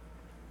to...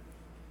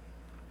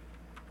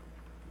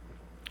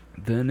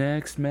 the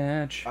next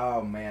match.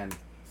 Oh, man.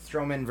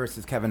 Strowman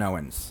versus Kevin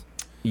Owens.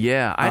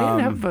 Yeah, I didn't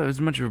have as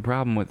much of a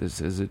problem with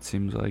this as it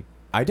seems like.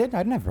 I didn't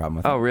have a problem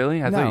with it. Oh,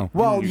 really? I thought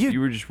well, you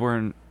were just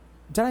wearing...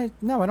 Did I?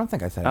 No, I don't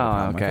think I said.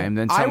 Oh, okay. And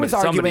then I was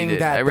arguing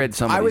that I read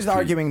I was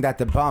arguing that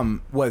the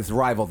bum was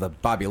rival the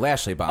Bobby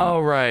Lashley bum. Oh,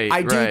 right.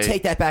 I do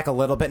take that back a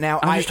little bit now.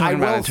 I'm just talking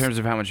about in terms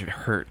of how much it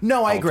hurt.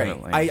 No, I agree.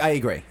 Ultimately. I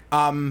agree.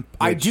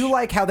 I do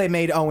like how they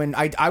made Owen.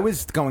 I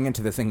was going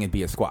into this thinking it'd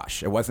be a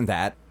squash. It wasn't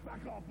that.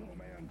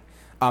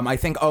 I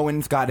think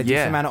Owens got a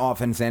decent amount of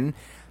offense in.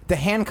 The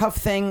handcuff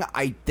thing,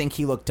 I think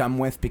he looked dumb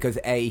with because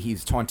A,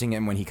 he's taunting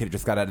him when he could have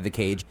just got out of the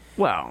cage.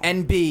 Well,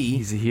 and B,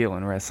 he's a heel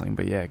in wrestling,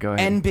 but yeah, go ahead.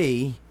 And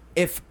B,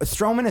 if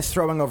Strowman is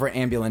throwing over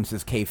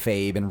ambulances,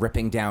 kayfabe, and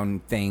ripping down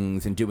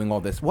things and doing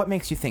all this, what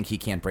makes you think he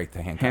can't break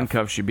the handcuff?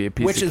 Handcuff should be a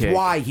piece Which of is cake.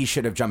 why he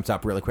should have jumped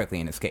up really quickly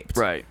and escaped.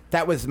 Right.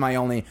 That was my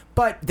only...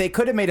 But they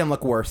could have made him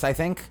look worse, I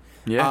think.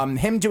 Yeah.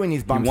 Him doing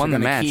these bumps... He won the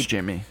match,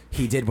 Jimmy.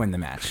 He did win the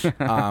match.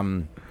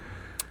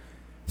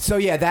 So,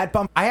 yeah, that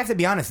bump... I have to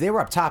be honest, they were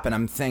up top, and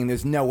I'm saying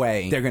there's no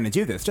way they're going to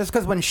do this. Just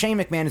because when Shane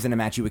McMahon is in a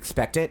match, you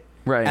expect it.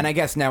 Right. And I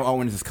guess now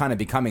Owens is kind of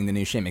becoming the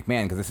new Shane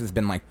McMahon, because this has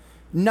been, like,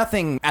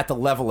 nothing at the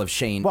level of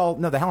Shane. Well,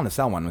 no, the Hell in a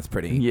Cell one was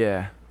pretty.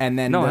 Yeah. And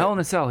then... No, Hell in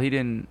a Cell, he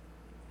didn't...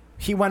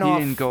 He went off...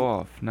 He didn't go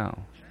off, no.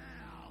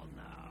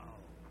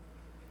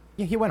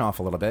 Yeah, he went off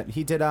a little bit.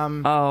 He did,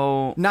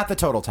 Oh. Not the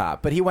total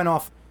top, but he went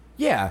off...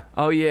 Yeah.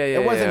 Oh, yeah.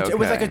 It wasn't. Okay. It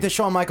was like a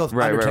Shawn Michaels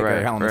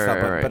Undertaker Hell in a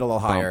Cell, but a little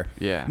higher.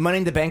 Yeah. Money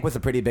in the Bank was a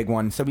pretty big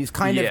one, so he's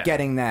kind of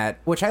getting that,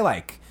 which I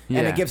like,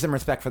 and it gives him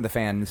respect for the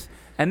fans.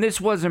 And this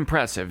was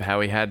impressive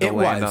how he had to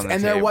land on the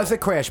and table. there was a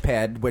crash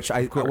pad, which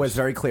was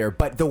very clear.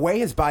 But the way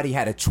his body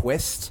had a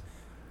twist,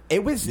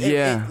 it was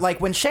like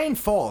when Shane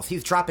falls,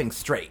 he's dropping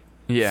straight.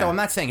 Yeah. So I'm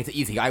not saying it's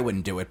easy. I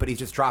wouldn't do it, but he's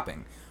just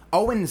dropping.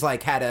 Owens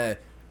had a.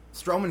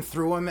 Strowman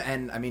threw him,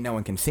 and I mean, no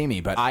one can see me,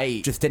 but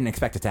I just didn't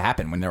expect it to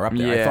happen when they're up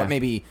there. Yeah. I thought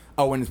maybe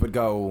Owens would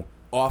go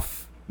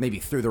off, maybe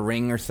through the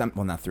ring or something.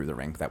 Well, not through the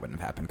ring. That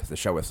wouldn't have happened because the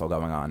show was still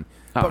going on.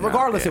 But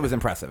regardless, it was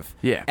impressive.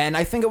 Yeah. And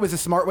I think it was a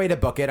smart way to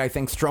book it. I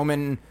think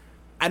Strowman,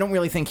 I don't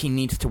really think he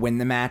needs to win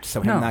the match,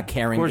 so him not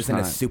caring isn't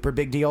a super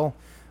big deal.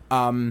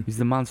 He's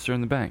the monster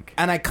in the bank.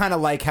 And I kind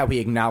of like how he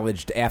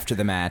acknowledged after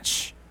the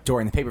match...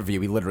 During the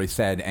pay-per-view, he literally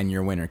said, and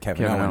your winner,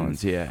 Kevin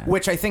Owens. Yeah.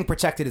 Which I think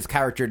protected his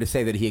character to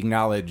say that he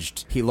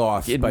acknowledged he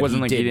lost, it but wasn't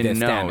he like did he didn't this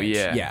know, damage.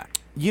 yeah.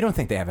 You don't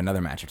think they have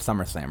another match at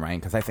SummerSlam, right?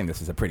 Because I think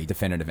this is a pretty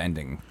definitive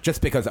ending.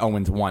 Just because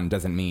Owens won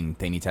doesn't mean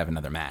they need to have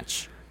another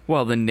match.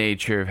 Well, the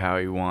nature of how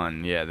he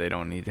won, they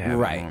don't need to have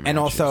right. More matches. And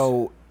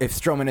also, if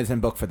Strowman isn't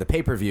booked for the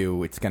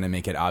pay-per-view, it's going to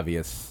make it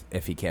obvious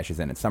if he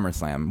cashes in at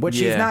SummerSlam, which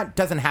he's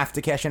doesn't have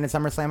to cash in at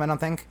SummerSlam, I don't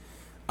think.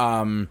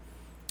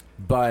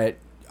 But...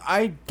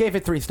 I gave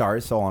it 3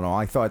 stars, all in all.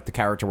 I thought the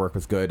character work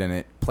was good, and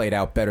it played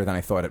out better than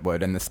I thought it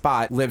would. And the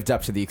spot lived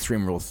up to the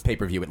Extreme Rules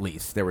pay-per-view, at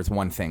least. There was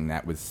one thing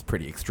that was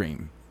pretty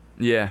extreme.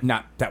 Yeah.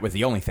 Not that was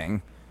the only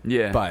thing.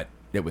 Yeah. But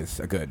it was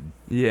a good...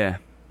 Yeah.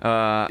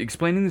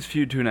 Explaining this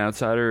feud to an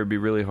outsider would be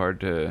really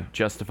hard to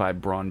justify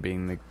Braun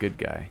being the good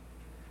guy.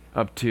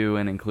 Up to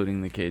and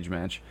including the cage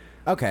match.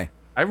 Okay.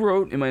 I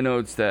wrote in my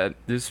notes that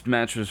this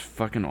match was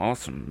fucking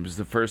awesome. It was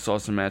the first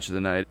awesome match of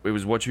the night. It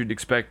was what you'd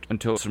expect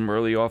until some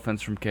early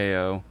offense from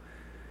KO.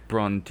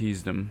 Braun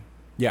teased him.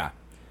 Yeah.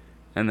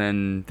 And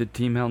then the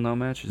Team Hell No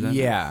match? Is that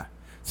yeah.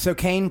 So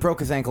Kane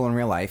broke his ankle in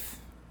real life.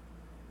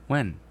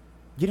 When?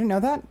 You didn't know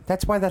that?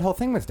 That's why that whole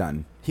thing was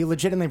done. He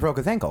legitimately broke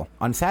his ankle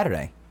on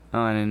Saturday. Oh,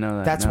 I didn't know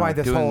that. That's why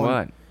this whole...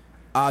 what?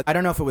 I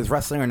don't know if it was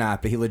wrestling or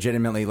not, but he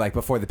legitimately,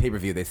 before the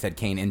pay-per-view, they said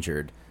Kane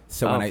injured.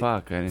 So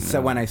fuck, I didn't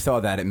know. When I saw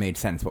that, it made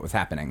sense what was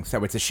happening.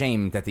 So it's a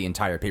shame that the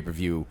entire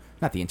pay-per-view,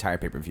 not the entire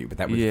pay-per-view, but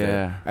that was,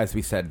 as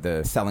we said,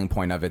 the selling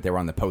point of it. They were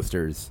on the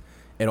posters.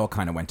 It all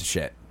kind of went to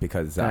shit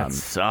because... that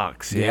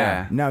sucks,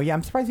 yeah. No,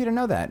 I'm surprised you didn't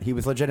know that. He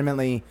was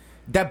legitimately...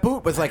 That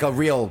boot was like a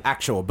real,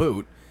 actual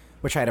boot,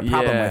 which I had a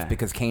problem with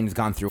because Kane's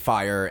gone through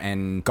fire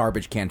and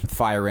garbage cans with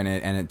fire in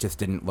it, and it just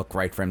didn't look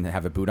right for him to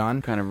have a boot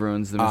on. Kind of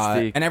ruins the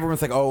mystique. And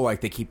everyone's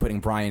like, they keep putting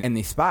Bryan in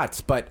these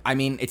spots. But, I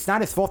mean, it's not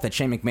his fault that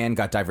Shane McMahon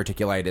got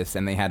diverticulitis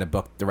and they had to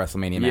book the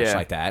WrestleMania match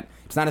like that.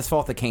 It's not his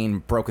fault that Kane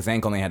broke his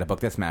ankle and they had to book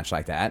this match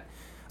like that.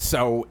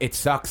 So, it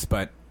sucks,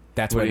 but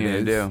that's what it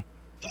is. Do?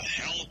 The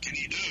hell can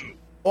he do?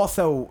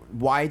 Also,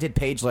 why did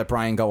Paige let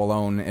Bryan go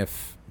alone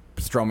if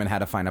Strowman had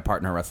to find a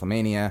partner at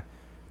WrestleMania?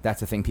 That's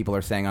the thing people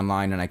are saying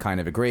online, and I kind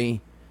of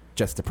agree.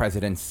 Just the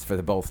precedence for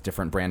the both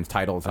different brand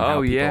titles and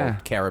how people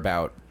care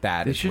about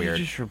that is weird. They should have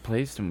just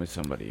replaced him with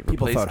somebody.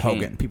 People thought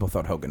Hogan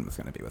was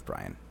going to be with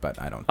Bryan,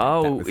 but I don't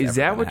think is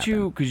that what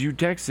you... Because you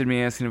texted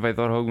me asking if I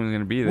thought Hogan was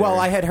going to be there. Well,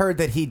 I had heard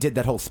that he did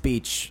that whole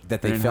speech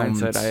that they filmed.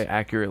 In hindsight, I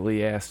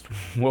accurately asked,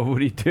 what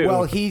would he do?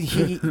 Well,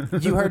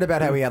 you heard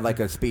about how he had like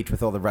a speech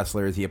with all the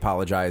wrestlers. He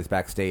apologized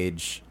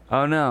backstage.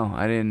 Oh, no,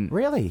 I didn't.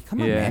 Really?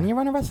 Come on, man. You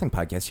run a wrestling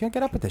podcast. You gotta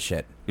get up with this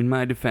shit. In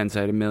my defense,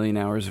 I had 1 million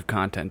hours of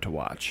content to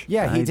watch.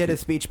 Yeah, he did a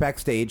speech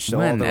backstage to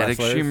all the wrestlers.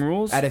 At Extreme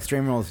Rules? At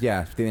Extreme Rules,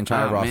 yeah. The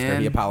entire roster.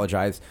 Man. He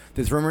apologized.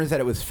 There's rumors that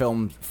it was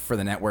filmed for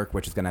the network,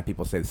 which is going to have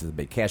people say this is a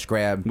big cash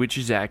grab. Which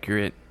is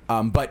accurate.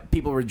 But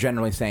people were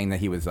generally saying that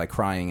he was like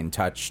crying and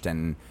touched,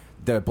 and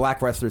the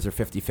black wrestlers are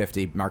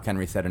 50-50. Mark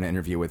Henry said in an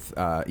interview with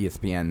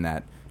ESPN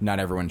that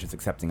not everyone's just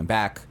accepting him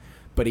back.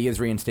 but he is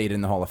reinstated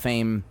in the Hall of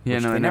Fame. Yeah,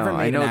 which no, they never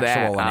made I know an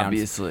actual that,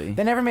 obviously.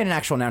 They never made an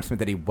actual announcement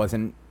that he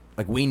wasn't.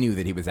 Like, we knew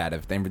that he was out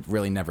of. They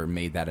really never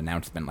made that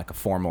announcement, like a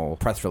formal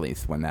press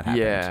release when that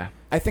happened. Yeah.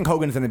 I think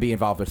Hogan's going to be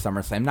involved with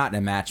SummerSlam, not in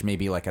a match,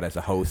 maybe like as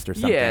a host or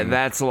something. Yeah,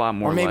 that's a lot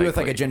more Or maybe likely. with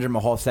like a Jinder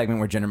Mahal segment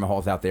where Jinder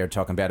Mahal's out there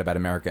talking bad about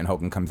America and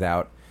Hogan comes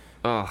out.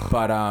 Ugh.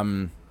 But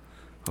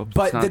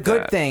the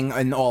good thing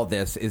in all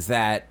this is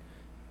that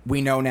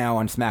we know now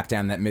on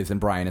SmackDown that Miz and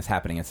Bryan is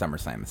happening at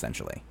SummerSlam,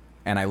 essentially.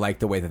 And I like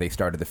the way that they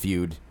started the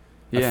feud.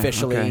 Yeah,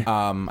 officially. okay.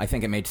 I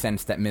think it made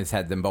sense that Miz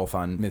had them both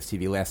on Miz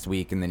TV last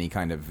week, and then he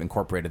kind of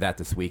incorporated that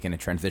this week, and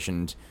it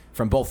transitioned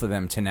from both of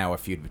them to now a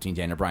feud between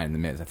Daniel Bryan and The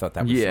Miz. I thought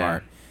that was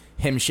smart.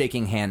 Him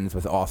shaking hands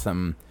was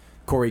awesome.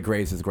 Corey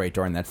Graves was great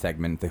during that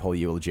segment, the whole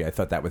eulogy. I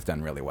thought that was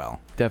done really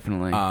well.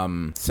 Definitely.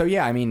 So,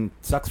 yeah, I mean,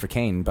 sucks for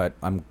Kane, but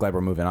I'm glad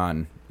we're moving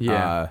on.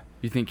 Yeah.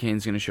 You think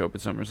Kane's going to show up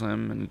at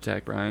SummerSlam and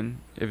attack Bryan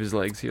if his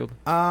leg's healed?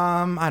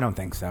 I don't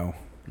think so.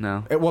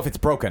 No? Well, if it's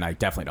broken, I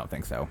definitely don't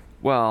think so.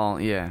 Well,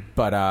 yeah.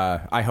 But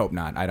I hope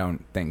not. I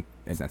don't think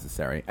it's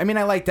necessary. I mean,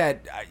 I like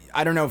that.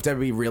 I don't know if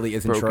WWE really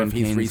isn't sure if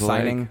he's Kane's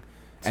re-signing. leg.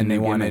 And they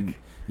wanted...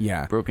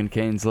 Yeah. Broken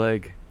Kane's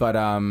leg. But,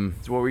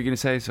 So what were you going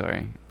to say?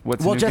 Sorry.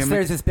 What's well, the new just gimmick?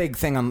 there's this big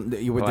thing on...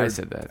 I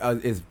said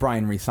that. Is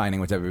Bryan re-signing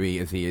with WWE?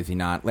 Is he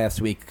not?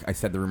 Last week, I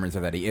said the rumors are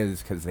that he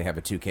is because they have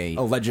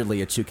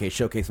allegedly a 2K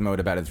showcase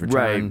mode about his return.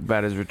 Right,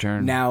 about his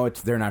return. Now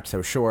they're not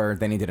so sure.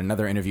 Then he did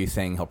another interview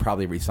saying he'll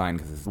probably resign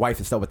because his wife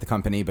is still with the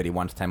company, but he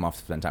wants time off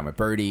to spend time with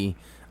Birdie.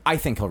 I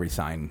think he'll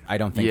resign. I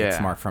don't think it's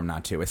smart for him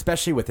not to,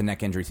 especially with the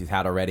neck injuries he's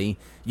had already.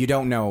 You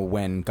don't know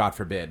when, God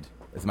forbid,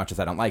 as much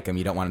as I don't like him,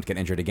 you don't want him to get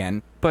injured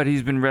again. But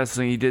he's been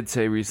wrestling. He did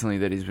say recently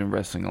that he's been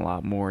wrestling a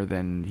lot more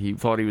than he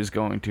thought he was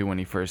going to when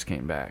he first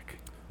came back.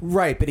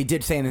 Right, but he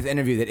did say in this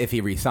interview that if he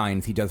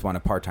resigns, he does want a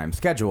part-time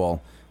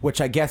schedule,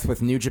 which I guess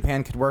with New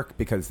Japan could work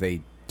because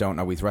they don't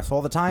always wrestle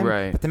all the time.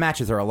 Right. But the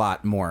matches are a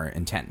lot more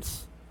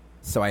intense.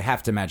 So I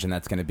have to imagine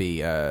that's going to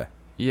be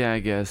yeah, I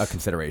guess. a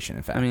consideration,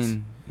 in fact. I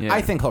mean, yeah.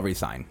 I think he'll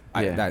resign.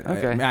 Yeah,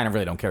 okay. I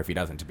really don't care if he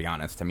doesn't, to be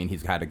honest. I mean,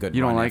 he's had a good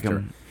You run don't like after.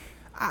 him?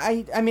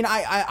 I mean,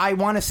 I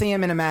want to see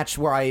him in a match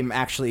where I'm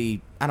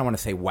actually, I don't want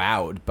to say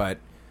wowed, but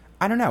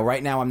I don't know.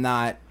 Right now, I'm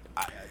not.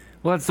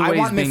 Well, that's the way I he's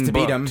want Miz being to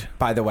booked. beat him,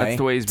 by the way. That's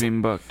the way he's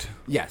being booked.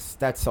 Yes,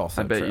 that's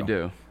also I bet true. you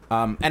do.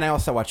 And I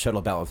also watch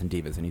Shuttle Bellas and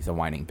Divas, and he's a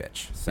whining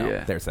bitch.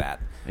 So there's that.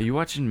 Are you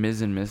watching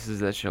Ms. and Mrs.?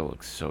 That show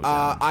looks so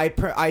dumb.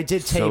 I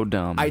did tape. So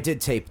dumb. I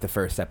did tape the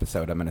first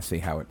episode. I'm going to see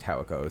how it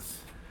goes.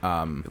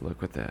 Good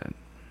luck with that.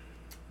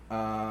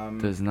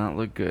 Does not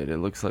look good. It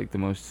looks like the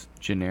most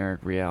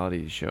generic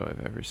reality show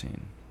I've ever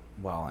seen.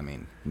 Well, I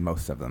mean,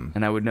 most of them.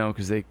 And I would know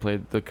because they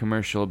played the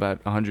commercial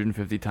about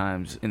 150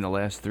 times in the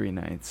last 3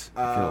 nights.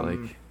 I feel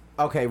like.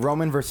 Okay,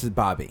 Roman versus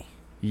Bobby.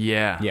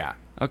 Yeah. Yeah.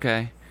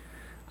 Okay.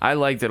 I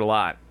liked it a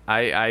lot.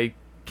 I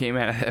came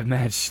out of that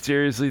match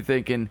seriously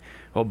thinking,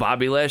 well,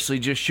 Bobby Lashley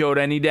just showed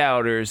any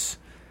doubters.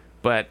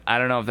 But I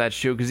don't know if that's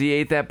true because he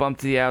ate that bump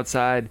to the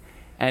outside.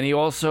 And he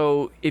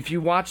also, if you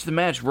watch the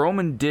match,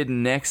 Roman did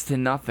next to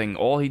nothing.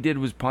 All he did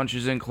was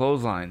punches and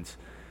clotheslines.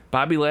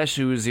 Bobby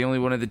Lashley was the only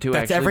one of the two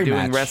actually doing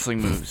match. wrestling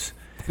moves.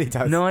 He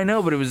does. No, I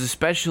know, but it was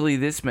especially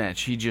this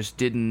match. He just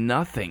did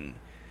nothing.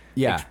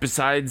 Yeah.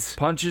 Besides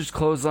punches,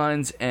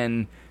 clotheslines,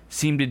 and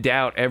seemed to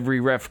doubt every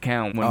ref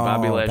count when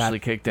Bobby Lashley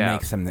kicked out.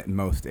 Makes him the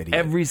most idiot.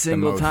 Every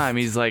single time.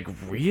 He's like,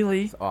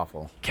 really? It's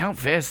awful. Count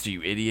faster,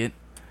 you idiot.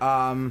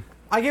 I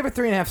gave it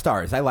 3.5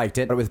 stars. I liked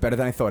it. It was better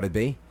than I thought it'd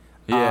be.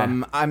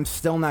 Yeah. I'm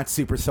still not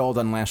super sold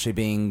on Lashley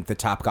being the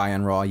top guy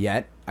on Raw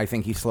yet. I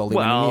think he's slowly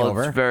winning me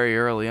over. It's very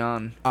early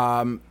on.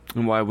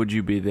 And why would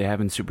you be? They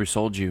haven't super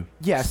sold you.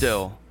 Yes.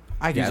 Still.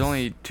 I guess. He's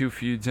only 2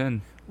 feuds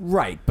in.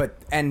 Right,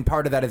 and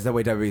part of that is the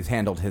way WWE's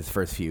handled his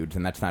first feuds,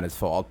 and that's not his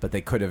fault, but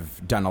they could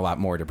have done a lot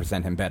more to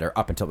present him better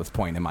up until this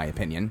point, in my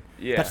opinion.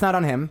 Yeah. That's not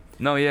on him.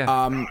 No, yeah.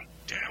 Damn, we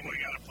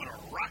gotta put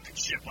a rocket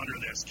ship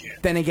under this kid.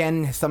 Then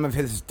again, some of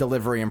his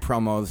delivery and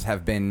promos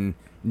have been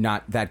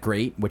not that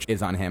great, which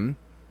is on him.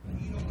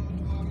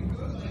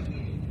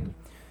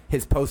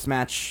 His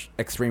post-match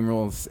Extreme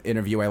Rules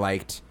interview I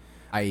liked.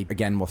 I,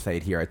 again, will say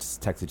it here. I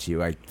just texted to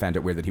you. I found it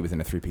weird that he was in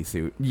a 3-piece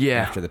suit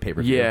after the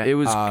pay-per-view. Yeah, it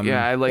was,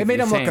 I like it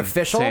made him same, look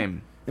official.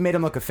 Same. It made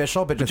him look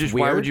official, but just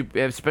why weird. would you,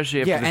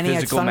 especially after the and he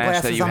had physical match that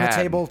sunglasses you on had. the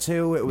table,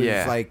 too. It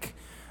was like...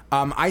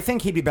 I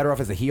think he'd be better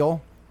off as a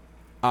heel.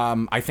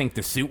 I think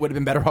the suit would have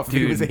been better off if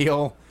he was a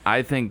heel.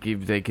 I think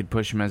if they could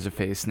push him as a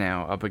face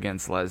now up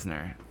against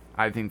Lesnar.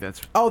 I think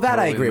that's... Oh, that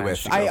I totally agree the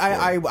match with. to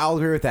go for. I'll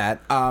agree with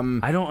that.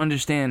 I don't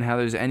understand how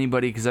there's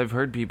anybody, because I've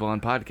heard people on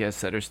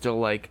podcasts that are still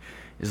like,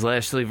 is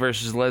Lashley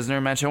versus Lesnar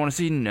a match I want to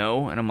see?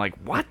 No. And I'm like,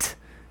 what?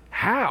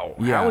 How?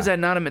 Yeah. How is that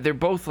not a match? They're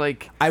both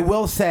like... I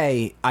will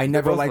say, I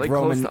never liked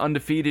Roman... close to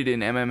undefeated in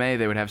MMA.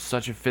 They would have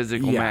such a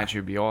physical match. It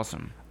would be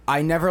awesome.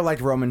 I never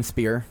liked Roman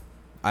Spear.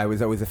 I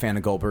was always a fan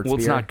of Goldberg's Well,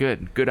 Spear. it's not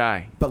good. Good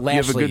eye. But you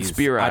have a good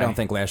spear eye. I don't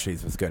think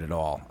Lashley's was good at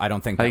all. I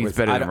don't think I think it's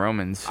better than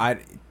Roman's.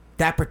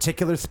 That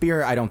particular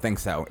spear, I don't think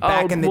so.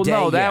 Back in the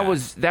day,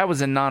 that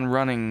was a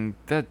non-running.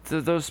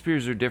 Those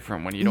spears are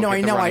different when you don't.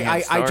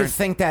 I just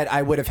think that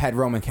I would have had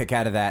Roman kick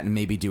out of that and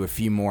maybe do a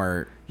few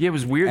more. Yeah, it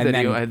was weird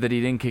that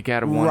he didn't kick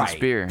out of one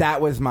spear.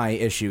 That was my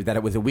issue. That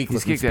it was a weak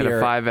looking spear. He's kicked out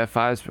of 5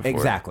 F5s before.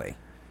 Exactly.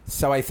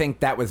 So I think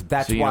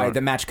that's why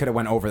the match could have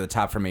went over the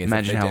top for me.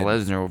 Imagine how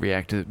Lesnar would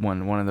react to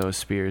one of those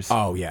spears.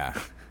 Oh yeah.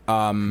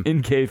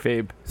 In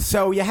kayfabe.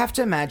 So you have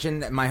to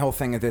imagine my whole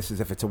thing of this is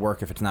if it's a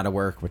work, if it's not a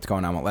work, what's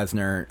going on with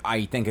Lesnar.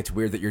 I think it's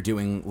weird that you're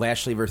doing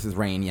Lashley versus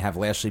Reign. You have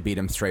Lashley beat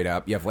him straight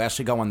up. You have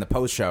Lashley go on the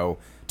post show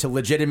to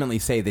legitimately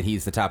say that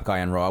he's the top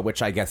guy on Raw,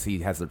 which I guess he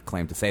has the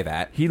claim to say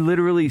that. He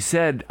literally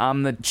said,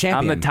 "I'm the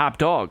champion. I'm the top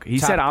dog." He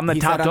said, "I'm the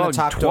top dog"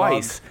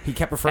 twice. He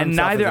kept referring and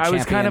to himself as a champion. I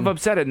was kind of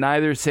upset at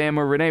neither Sam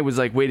or Renee was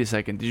like, "Wait a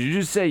second, did you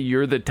just say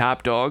you're the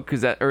top dog?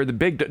 Or the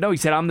big? No, he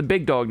said I'm the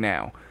big dog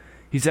now.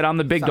 He said I'm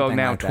the big dog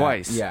now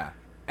twice. Yeah."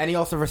 And he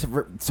also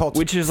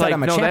which is like,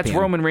 no, that's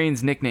Roman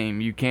Reigns'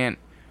 nickname.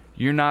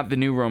 You're not the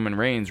new Roman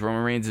Reigns.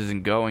 Roman Reigns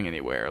isn't going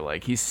anywhere.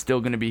 Like, he's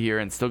still going to be here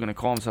and still going to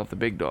call himself the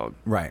big dog.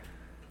 Right.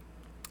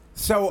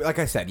 So, like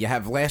I said, you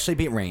have Lashley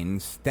beat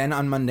Reigns. Then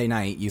on Monday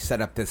night, you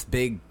set up this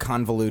big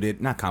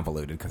not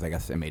convoluted, because I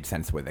guess it made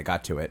sense the way they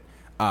got to it.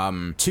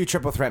 2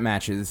 triple threat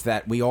matches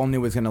that we all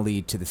knew was going to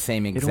lead to the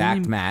same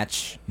exact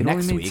match next week. It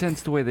only made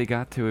sense the way they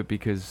got to it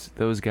because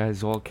those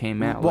guys all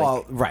came out.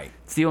 Well, right.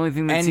 It's the only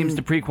thing that seems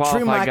to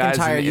pre-qualify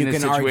guys in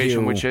this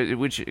situation,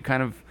 which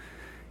kind of,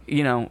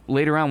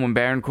 later on when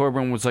Baron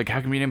Corbin was like,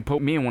 how come you didn't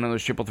put me in one of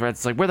those triple threats?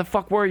 It's like, where the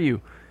fuck were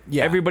you?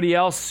 Yeah. Everybody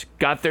else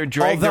got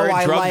drugged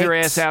their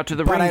ass out to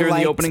the ring during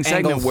the opening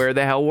segment. Where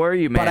the hell were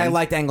you, man? But I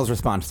liked Angle's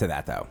response to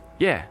that, though.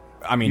 Yeah.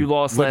 I mean, you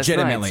lost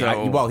legitimately. Last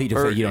night, he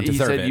just said you don't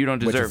deserve it. He said you don't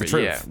deserve it.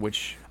 Yeah,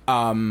 which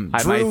I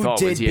Drew thought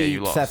did was, beat you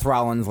lost. Seth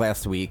Rollins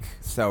last week,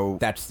 so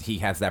he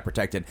has that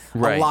protected.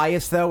 Right.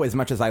 Elias, though, as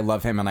much as I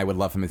love him and I would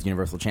love him as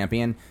Universal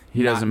Champion,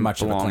 he doesn't much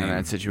belong of a claim in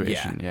that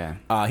situation.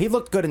 Yeah. He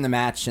looked good in the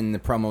match and the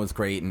promo was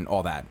great and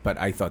all that, but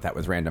I thought that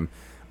was random.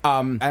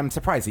 I'm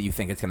surprised that you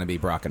think it's going to be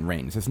Brock and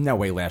Reigns. There's no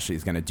way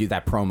Lashley's going to do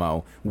that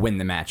promo, win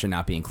the match, and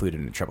not be included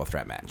in a triple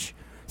threat match.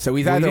 So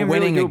he's either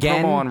winning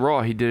again. Promo on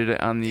Raw. He did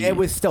it on the. It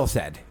was still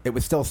said.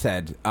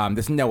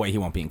 There's no way he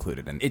won't be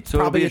included in. It's so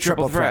probably a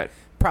triple threat.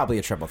 Probably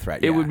a triple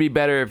threat. It would be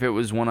better if it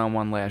was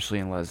 1-on-1 Lashley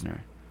and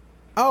Lesnar.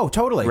 Oh,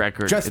 totally.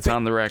 It's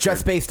on the record.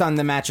 Just based on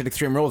the match at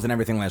Extreme Rules and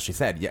everything Lashley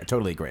said. Yeah,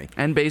 totally agree.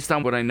 And based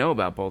on what I know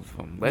about both of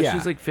them.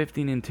 Lashley's like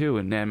 15-2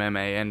 in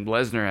MMA, and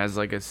Lesnar has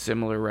like a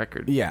similar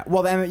record. Yeah.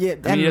 Well,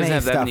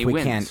 MMA stuff we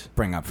wins. can't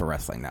bring up for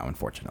wrestling now,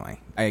 unfortunately.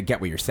 I get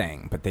what you're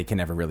saying, but they can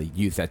never really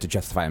use that to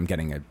justify him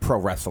getting a pro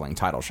wrestling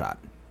title shot.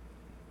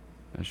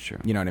 That's true.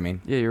 You know what I mean?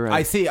 Yeah, you're right.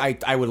 I see.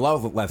 I would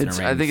love Lesnar Reigns.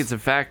 I think it's a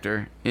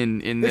factor in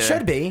the. It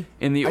should be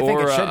in the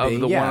aura of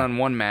the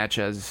one-on-one match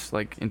as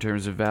like in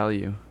terms of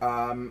value.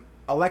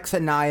 Alexa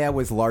Nia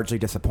was largely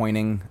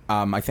disappointing.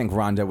 I think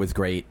Ronda was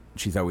great.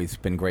 She's always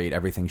been great.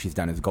 Everything she's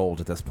done is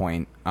gold at this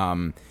point.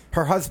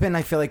 Her husband,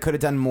 I feel like, could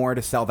have done more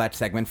to sell that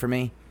segment for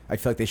me. I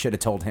feel like they should have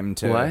told him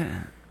to. What?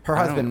 Her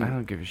husband. I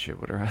don't give a shit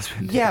what her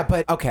husband did. Yeah,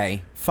 but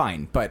okay,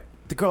 fine. But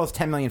the girl has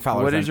 10 million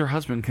followers. What is her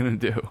husband gonna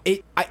do?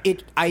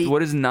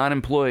 What is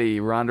non-employee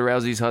Ronda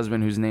Rousey's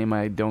husband, whose name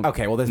I don't?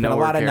 Okay, well, there's been a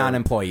lot of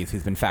non-employees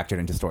who's been factored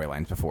into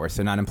storylines before,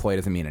 so non-employee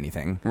doesn't mean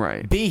anything.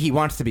 Right. B, he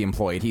wants to be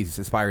employed. He's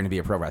aspiring to be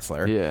a pro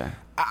wrestler. Yeah.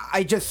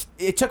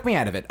 It took me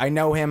out of it. I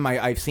know him.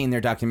 I've seen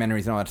their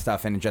documentaries and all that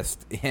stuff, and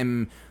just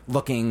him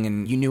looking,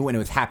 and you knew when it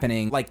was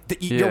happening. Like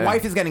your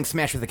wife is getting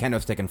smashed with a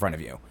kendo stick in front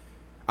of you.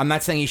 I'm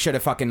not saying he should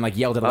have fucking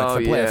yelled at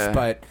Alexa Bliss,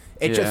 but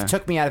it just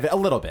took me out of it a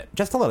little bit.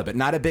 Just a little bit.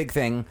 Not a big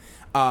thing.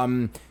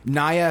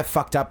 Nia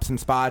fucked up some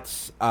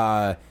spots.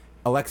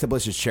 Alexa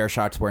Bliss's chair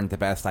shots weren't the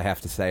best, I have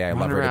to say. I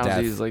love her to death.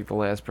 Ronda Rousey is like the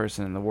last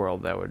person in the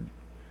world that would...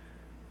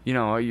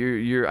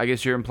 I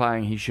guess you're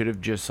implying he should have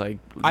just I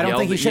don't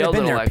think he should have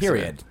been there, Alexa.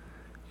 period.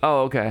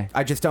 Oh, okay.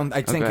 I just don't...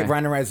 I think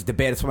Ronda Rousey is the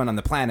baddest woman on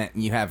the planet,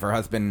 and you have her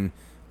husband...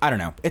 I don't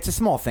know. It's a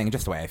small thing,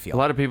 just the way I feel. A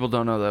lot of people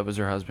don't know that was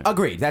her husband.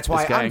 Agreed. That's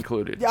why this guy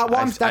included. Yeah,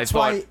 well, that's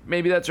why.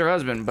 Maybe that's her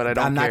husband, but I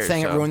don't. I'm not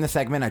saying it ruined the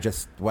segment.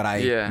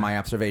 My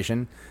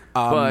observation.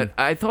 But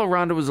I thought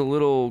Ronda was a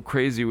little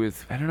crazy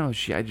with. I don't know.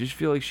 I just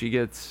feel like she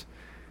gets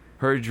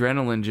her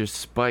adrenaline just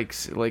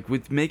spikes. Like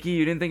with Mickey,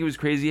 you didn't think it was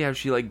crazy how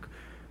she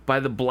by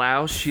the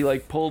blouse she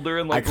pulled her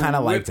and whipped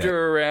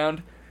her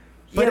around.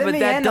 But but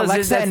that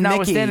doesn't. That's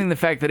notwithstanding the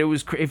fact that it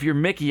was. If you're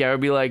Mickey, I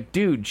would be like,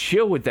 dude,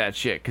 chill with that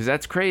shit, because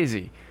that's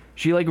crazy.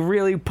 She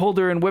really pulled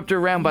her and whipped her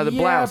around by the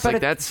blouse.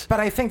 But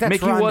I think that's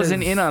Mickey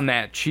wasn't in on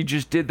that. She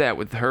just did that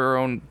with her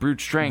own brute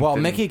strength. Well,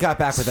 Mickey got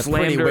back with a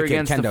pretty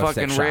wicked kendo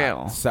stick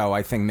rail. Shot. So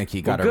I think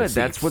Mickey got a good. receipt.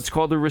 That's what's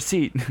called a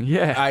receipt.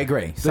 Yeah, I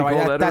agree.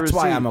 So that's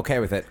why I'm okay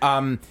with it.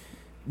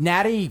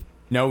 Natty,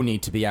 no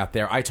need to be out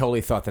there. I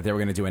totally thought that they were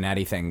going to do a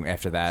Natty thing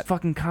after that.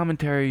 Fucking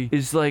commentary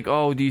is like,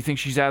 oh, do you think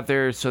she's out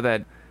there so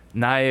that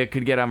Nia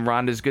could get on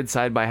Ronda's good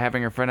side by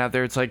having her friend out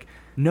there? It's like,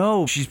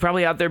 no, she's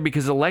probably out there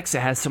because Alexa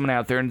has someone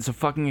out there and it's a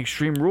fucking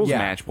Extreme Rules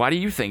match. Why do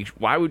you think?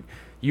 Why would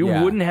you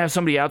wouldn't have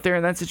somebody out there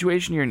in that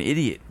situation? You're an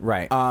idiot.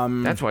 Right.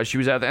 That's why she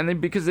was out there.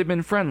 And because they've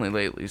been friendly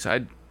lately.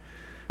 So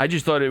I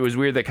just thought it was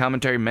weird that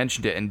commentary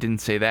mentioned it and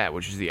didn't say that,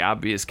 which is the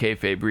obvious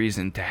kayfabe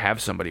reason to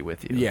have somebody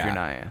with you if you're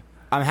Nia.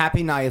 I'm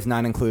happy Nia's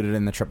not included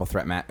in the triple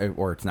threat match,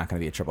 or it's not going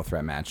to be a triple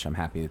threat match. I'm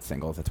happy it's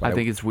singles. That's why I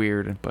think it's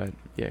weird, but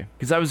yeah.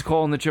 Because I was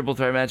calling the triple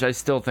threat match. I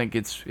still think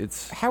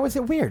it's... How is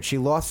it weird? She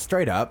lost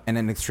straight up in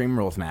an Extreme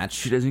Rules match.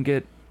 She doesn't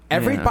get...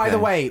 By the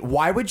way,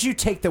 why would you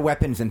take the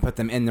weapons and put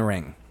them in the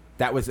ring?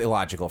 That was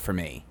illogical for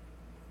me.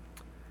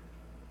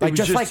 Like,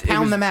 just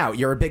pound them out.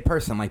 You're a big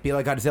person. Like, be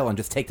like Godzilla and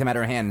just take them out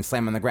of her hand and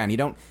slam them on the ground. You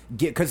don't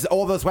get... Because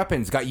all those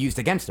weapons got used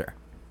against her.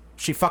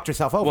 She fucked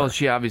herself over. Well,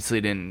 she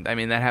obviously didn't. I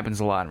mean, that happens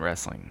a lot in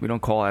wrestling. We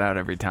don't call it out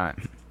every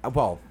time.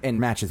 Well, in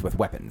matches with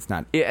weapons,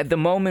 not... At the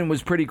moment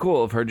was pretty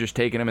cool of her just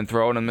taking them and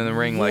throwing them in the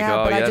ring you're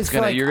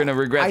going to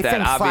regret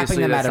that.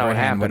 Obviously, that's not what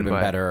happened. Would have been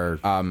better.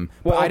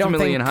 Well,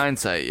 ultimately, in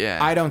hindsight, yeah.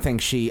 I don't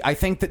think she... I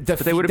think that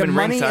they would have been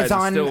ringside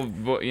and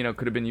still,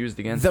 could have been used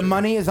against her. The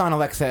money is on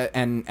Alexa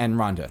and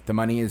Ronda. The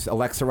money is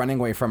Alexa running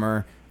away from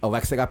her.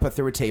 Alexa got put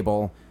through a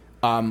table.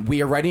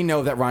 We already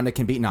know that Ronda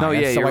can beat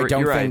Nia, so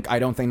I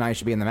don't think Nia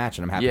should be in the match,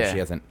 and I'm happy she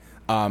isn't.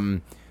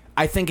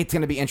 I think it's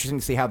going to be interesting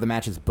to see how the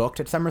match is booked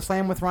at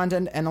SummerSlam with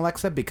Ronda and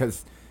Alexa,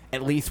 because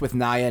at least with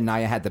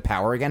Nia had the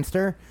power against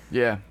her.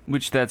 Yeah,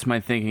 which that's my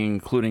thinking,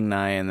 including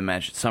Nia in the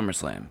match at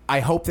SummerSlam. I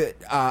hope that,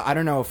 I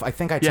don't know if, I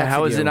think I texted you. Yeah,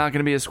 how is it not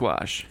going to be a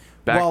squash?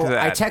 Back to that.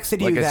 I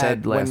texted you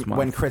that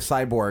when Chris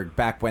Cyborg,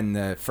 back when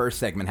the first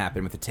segment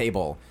happened with the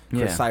table,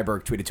 Chris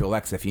Cyborg tweeted to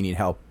Alexa, if you need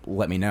help,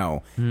 let me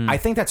know. I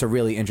think that's a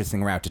really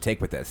interesting route to take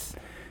with this,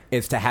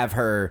 is to have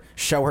her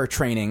show her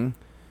training.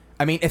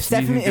 I mean, if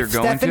Stephanie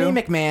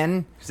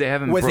McMahon they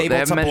haven't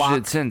to block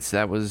it since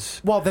that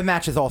was... Well, the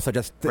match is also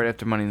just... right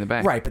after Money in the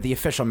Bank. Right, but the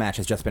official match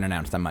has just been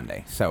announced on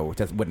Monday, so it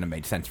wouldn't have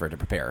made sense for her to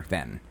prepare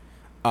then.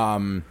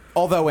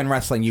 Although in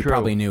wrestling, you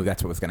probably knew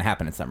that's what was going to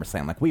happen at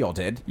SummerSlam, like we all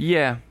did.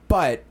 Yeah.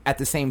 But at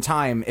the same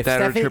time, if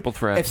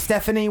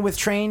Stephanie was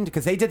trained,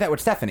 because they did that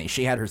with Stephanie,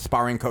 she had her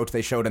sparring coach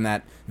they showed in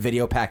that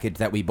video package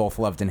that we both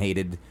loved and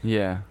hated.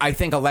 Yeah. I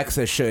think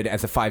Alexa should,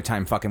 as a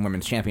 5-time fucking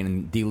women's champion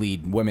and the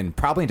lead women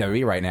probably in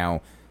WWE right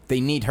now, they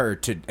need her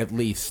to at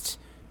least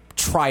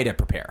try to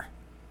prepare.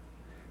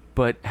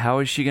 But how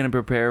is she going to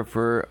prepare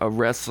for a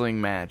wrestling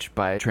match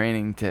by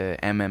training to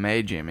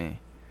MMA,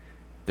 Jimmy?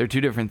 They're two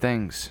different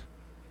things.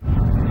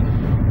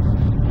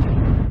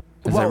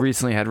 As I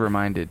recently had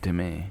reminded to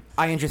me.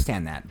 I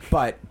understand that,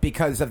 but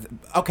because of...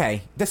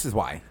 Okay, this is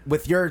why.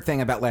 With your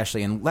thing about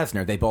Lashley and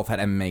Lesnar, they both had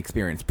MMA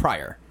experience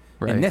prior.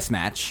 Right. In this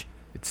match...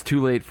 It's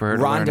too late for her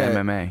to learn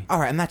MMA. All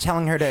right, I'm not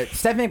telling her to...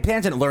 Stephanie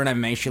McMahon didn't learn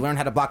MMA. She learned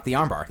how to block the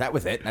armbar. That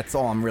was it. That's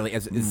all I'm really...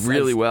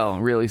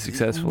 really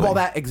successfully.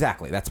 Well,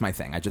 exactly. That's my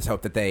thing. I just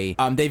hope that they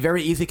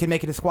very easily can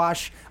make it a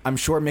squash. I'm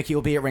sure Mickey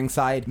will be at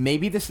ringside.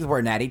 Maybe this is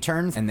where Natty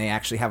turns and they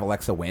actually have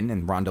Alexa win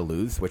and Ronda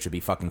lose, which would be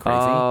fucking crazy.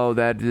 Oh,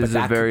 that is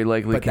a very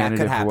likely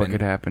candidate for what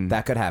could happen.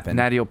 That could happen.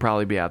 Natty will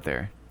probably be out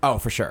there. Oh,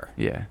 for sure.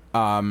 Yeah.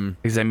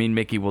 Because,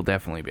 Mickey will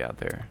definitely be out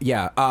there.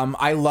 Yeah.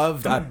 I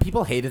loved...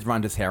 people hated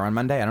Ronda's hair on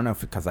Monday. I don't know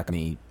if because,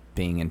 me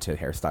being into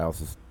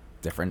hairstyles is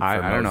different.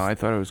 I don't know. I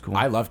thought it was cool.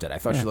 I loved it. I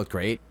thought she looked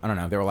great. I don't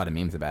know. There were a lot of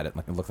memes about it.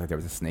 Like, it looked like there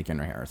was a snake in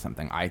her hair or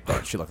something. I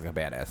thought she looked like a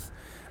badass.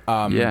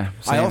 Yeah.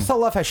 Same. I also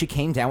love how she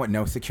came down with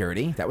no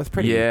security. That was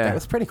pretty. Yeah. That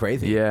was pretty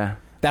crazy. Yeah.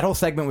 That whole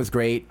segment was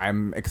great.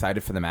 I'm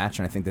excited for the match,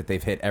 and I think that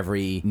they've hit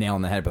every nail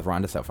on the head with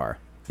Ronda so far.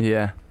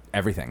 Yeah.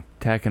 Everything.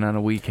 Tacking on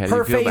a week. How do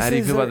you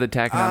feel about the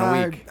tacking on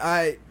a week?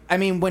 I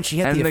mean, when she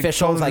hit the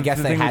officials, I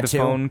guess they had to.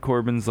 Phone,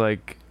 Corbin's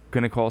like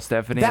gonna call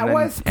Stephanie. That and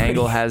was then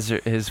Angle has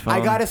his phone. I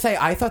gotta say,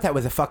 I thought that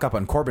was a fuck up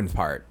on Corbin's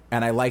part,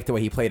 and I liked the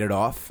way he played it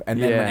off.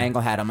 And then when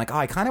Angle had, I'm like,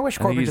 I kind of wish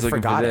Corbin just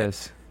forgot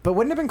it. But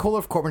wouldn't it have been cooler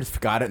if Corbin just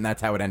forgot it and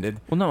that's how it ended?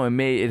 Well, no,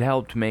 it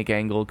helped make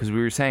Angle, because we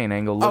were saying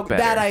Angle looked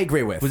better. That I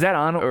agree with. Was that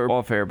on or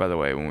off air, by the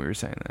way, when we were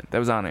saying that? That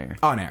was on air.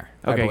 On air.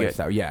 Okay, I believe good.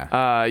 So,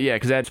 yeah. Yeah,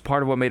 because that's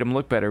part of what made him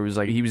look better. Was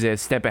like he was a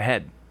step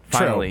ahead.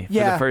 Finally, for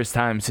the first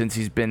time since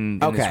he's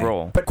been in this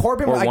role. But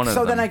Corbin,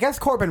 then I guess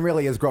Corbin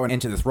really is growing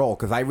into this role,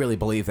 because I really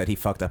believe that he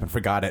fucked up and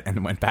forgot it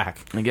and went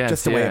back. I guess,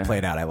 just the way it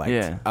played out, I liked.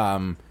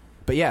 Yeah.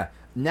 But yeah,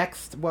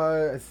 next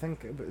was, I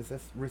think, is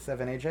this Rusev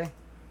and AJ?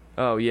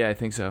 Oh, yeah, I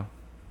think so.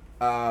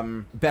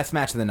 Best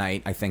match of the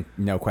night, I think,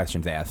 no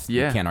questions asked.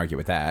 Yeah. You can't argue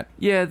with that.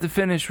 Yeah, the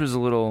finish was a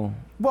little...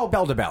 Well,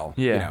 bell to bell.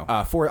 Yeah. You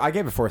know, I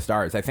gave it 4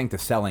 stars. I think the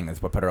selling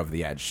is what put her over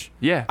the edge.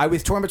 Yeah. I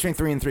was torn between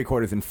 3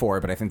 3/4 and 4,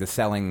 but I think the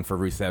selling for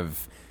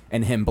Rusev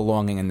and him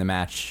belonging in the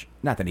match,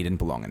 not that he didn't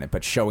belong in it,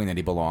 but showing that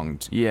he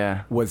belonged,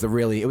 was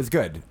it was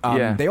good.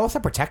 They also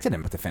protected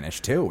him with the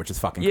finish too, which is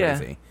fucking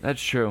crazy. Yeah,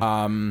 that's true.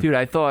 Dude,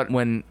 I thought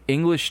when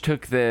English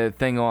took the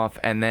thing off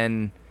and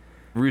then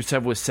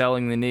Rusev was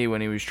selling the knee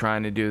when he was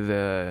trying to do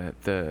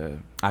the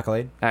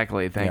accolade,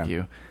 thank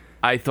you.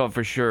 I thought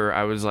for sure,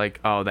 I was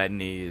like, oh, that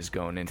knee is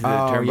going into the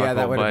turnbuckle. Yeah,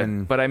 that would have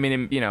been... But I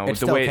mean, you know,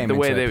 the way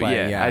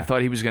they, I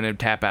thought he was going to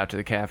tap out to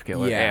the calf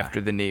killer after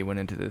the knee went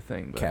into the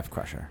thing. But, calf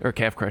crusher. Or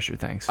calf crusher,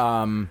 thanks.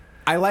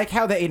 I like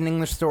how the Aiden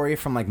English story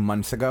from like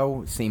months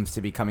ago seems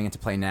to be coming into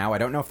play now. I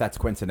don't know if that's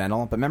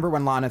coincidental, but remember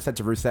when Lana said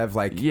to Rusev,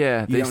 like,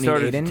 yeah, you they don't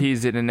started need Aiden? to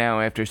tease it, and now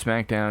after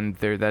SmackDown,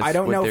 that's I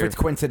don't what know if they're... it's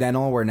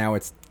coincidental where now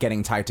it's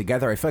getting tied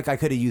together. I feel like I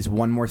could have used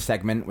one more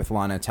segment with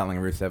Lana telling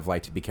Rusev,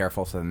 like, to be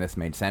careful, so then this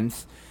made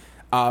sense.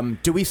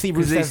 Do we see Rusev?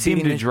 Because they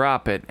seem to the...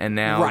 drop it, and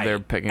now they're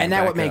picking it and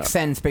now back it makes up.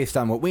 sense based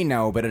on what we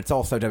know, but it's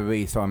also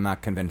WWE, so I'm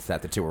not convinced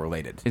that the two are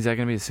related. Is that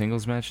going to be a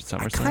singles match at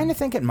SummerSlam? I kind of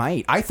think it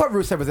might. I thought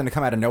Rusev was going to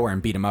come out of nowhere and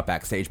beat him up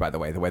backstage, by the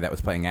way that was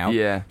playing out.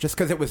 Yeah. Just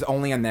because it was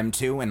only on them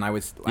two, and I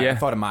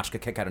thought a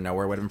Machka kick out of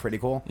nowhere would have been pretty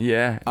cool.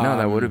 Yeah. No,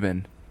 that would have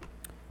been.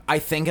 I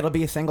think it'll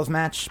be a singles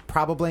match,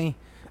 probably.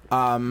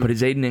 But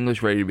is Aiden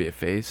English ready to be a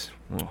face?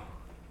 Because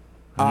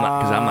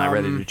I'm not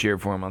ready to cheer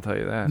for him, I'll tell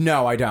you that.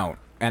 No, I don't.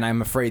 And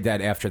I'm afraid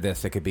that after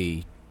this, it could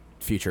be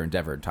future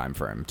Endeavor time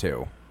for him,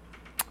 too.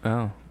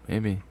 Oh,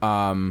 maybe.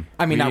 I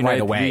mean, not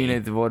right away.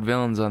 Reunite the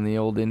vaudevillains on the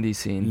old indie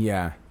scene.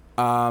 Yeah.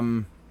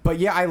 But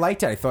yeah, I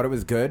liked it. I thought it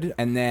was good.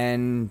 And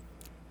then...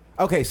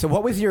 Okay, so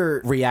what was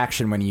your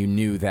reaction when you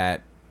knew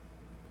that...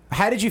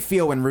 How did you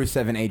feel when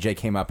Rusev and AJ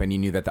came up and you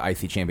knew that the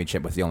IC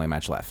Championship was the only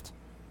match left?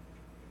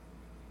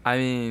 I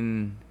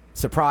mean...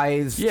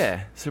 Surprised?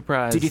 Yeah,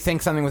 surprised. Did you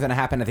think something was going to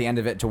happen at the end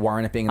of it to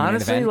warrant it being in the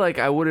Honestly, main event? like,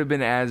 I would have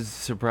been as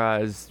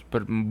surprised,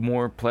 but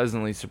more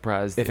pleasantly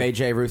surprised if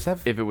AJ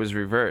Rusev? If it was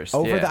reversed.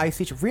 Over yeah.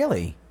 the IC...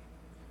 Really?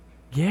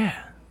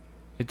 Yeah.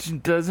 It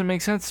just doesn't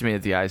make sense to me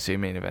that the IC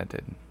main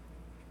evented.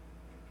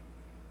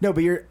 No,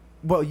 but you're...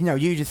 Well, you know,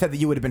 you just said that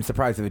you would have been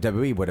surprised if the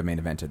WWE would have main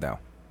evented, though.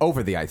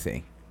 Over the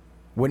IC.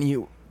 Wouldn't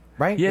you...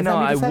 Right? Yeah, Is no, that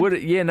what I you said?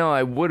 would. Yeah, no,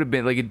 I would have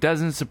been. Like, it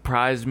doesn't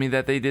surprise me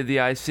that they did the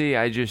IC.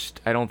 I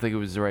don't think it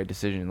was the right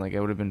decision. Like, I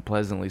would have been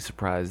pleasantly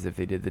surprised if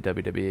they did the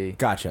WWE.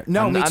 Gotcha.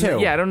 No, me too.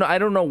 Yeah, I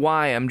don't know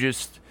why. I'm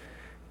just,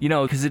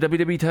 because the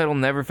WWE title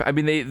never. I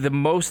mean, the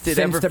most it Since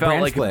ever the felt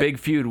brand like split. a big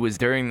feud was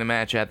during the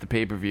match at the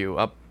pay-per-view.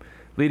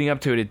 Leading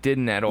up to it, it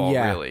didn't at all.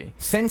 Yeah. Really.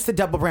 Since the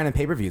double branded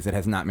pay-per-views, it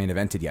has not main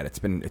evented yet.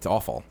 It's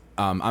awful.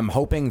 I'm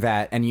hoping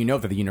that, and you know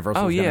that the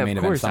Universal is going to main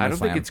event SummerSlam. I don't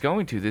think it's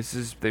going to.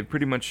 They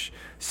pretty much,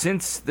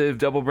 since the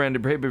double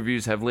branded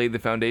pay-per-views, have laid the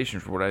foundation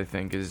for what I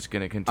think is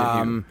going to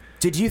continue.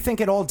 Did you think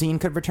at all Dean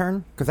could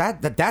return? Because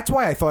that's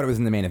why I thought it was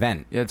in the main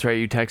event. Yeah, that's right.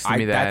 You texted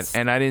me that,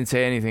 and I didn't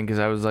say anything because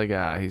I was like,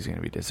 he's going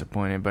to be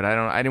disappointed. But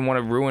I didn't want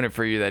to ruin it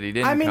for you that he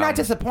didn't. I mean, come. not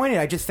disappointed.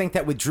 I just think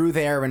that with Drew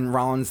there and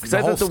Rollins, because the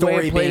I whole thought the story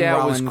way it played being out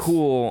Rollins was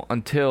cool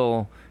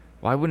until.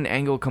 Why wouldn't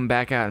Angle come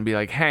back out and be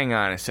like, hang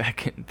on a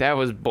second? That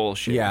was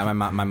bullshit. Yeah,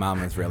 my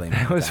mom was really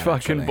that was fucking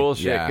actually.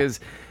 bullshit because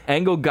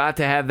Angle got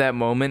to have that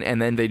moment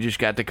and then they just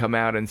got to come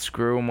out and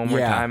screw him one more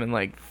time and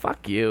like,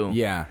 fuck you.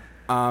 Yeah.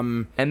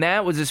 And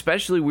that was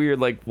especially weird.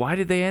 Like, why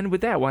did they end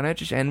with that? Why not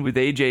just end with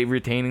AJ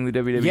retaining the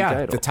WWE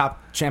title? The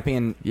top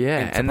champion.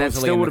 Yeah, and that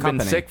still would have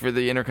been sick for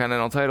the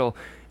Intercontinental title.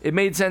 It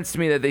made sense to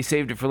me that they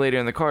saved it for later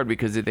in the card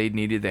because they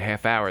needed the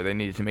half hour. They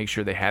needed to make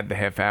sure they had the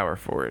half hour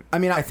for it. I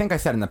mean, I think I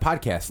said in the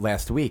podcast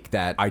last week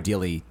that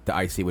ideally the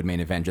IC would main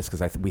event just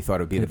because we thought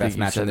it would be the best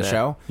match on the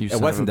show. It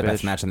wasn't the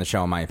best match on the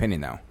show, in my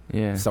opinion, though.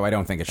 Yeah. So I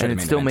don't think it should have main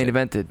evented. And it's still main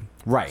evented.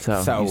 Right.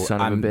 So you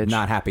son I'm of a bitch.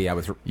 not happy I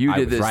was You I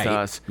did was this right. to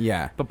us.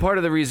 Yeah. But part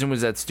of the reason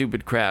was that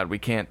stupid crowd. We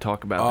can't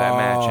talk about that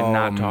match and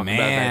not talk about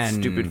that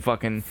stupid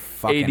fucking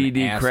ADD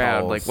assholes.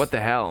 crowd. Like, what the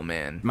hell,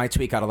 man? My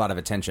tweet got a lot of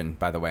attention,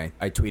 by the way.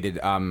 I tweeted,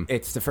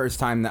 it's the first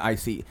time that I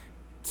see...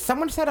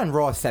 Someone said on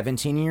Raw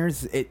 17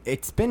 years.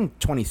 It's been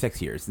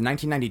 26 years.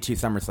 1992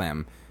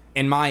 SummerSlam.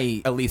 In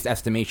my, at least,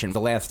 estimation,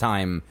 the last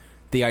time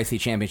the IC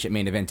Championship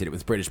main evented, it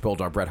was British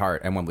Bulldog Bret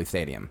Hart at Wembley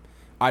Stadium.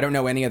 I don't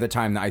know any other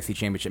time the IC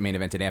Championship main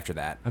evented after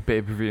that. A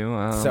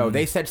pay-per-view. So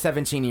they said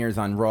 17 years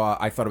on Raw.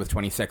 I thought it was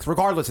 26.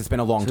 Regardless, it's been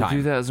a long time.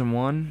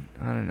 2001?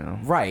 I don't know.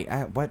 Right.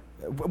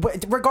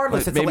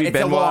 Regardless, it's maybe it's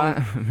Benoit. a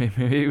long...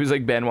 Maybe it was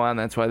like Benoit, and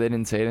that's why they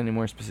didn't say it any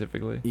more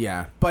specifically.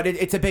 Yeah. But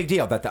it's a big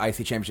deal that the IC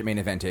Championship main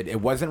evented.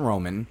 It wasn't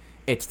Roman.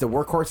 It's the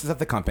workhorses of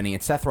the company.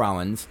 It's Seth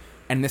Rollins.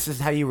 And this is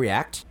how you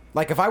react?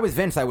 Like, if I was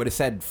Vince, I would have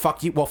said,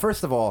 fuck you. Well,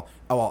 first of all,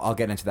 I'll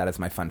get into that as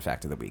my fun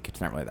fact of the week. It's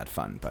not really that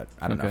fun, but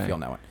I don't know if you'll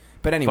know it.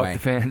 But anyway.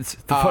 Fuck the fans.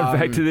 The fun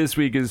fact of this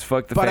week is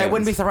fuck the fans. But I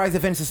wouldn't be surprised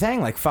if Vince is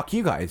saying, like, fuck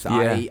you guys.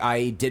 Yeah.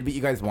 I did what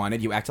you guys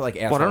wanted. You acted like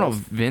assholes. Well, I don't know,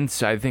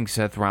 Vince. I think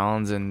Seth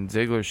Rollins and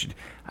Ziggler should...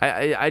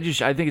 I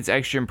think it's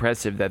extra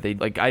impressive that they...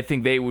 Like, I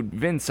think they would...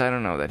 Vince, I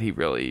don't know that he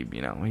really,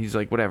 he's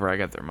like, whatever, I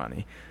got their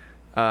money.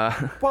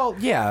 Well,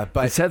 yeah,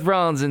 but Seth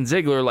Rollins and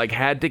Ziggler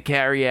had to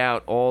carry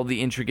out all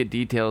the intricate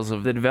details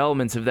of the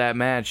developments of that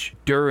match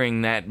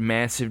during that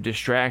massive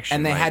distraction,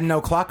 and they had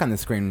no clock on the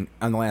screen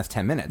on the last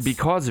 10 minutes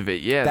because of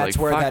it. Yeah, that's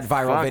where that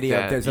viral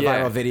video. There's a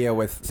viral video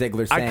with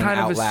Ziggler saying I kind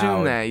of out loud.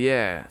 assumed that.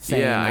 Yeah,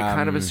 saying, I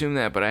kind of assumed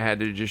that, but I had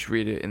to just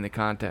read it in the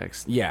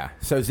context. Yeah,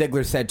 so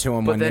Ziggler said to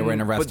him when they were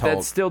in a rest hold. But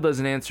that still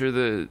doesn't answer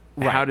the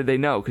how did they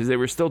know? Because they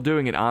were still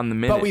doing it on the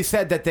minute. But we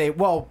said that they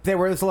were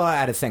a little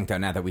out of sync though.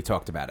 Now that we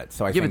talked about it,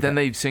 so I think but then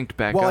they synced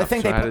back. Well, up, I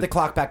think they put the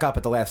clock back up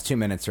at the last 2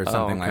 minutes or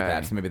something like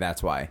that. So maybe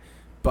that's why.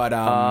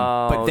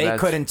 But they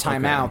couldn't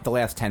time out the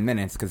last 10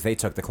 minutes because they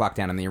took the clock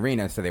down in the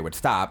arena, so they would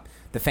stop.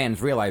 The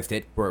fans realized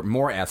it, were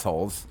more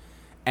assholes,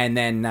 And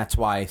then that's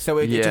why. So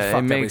it just fucked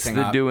it makes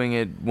everything up. doing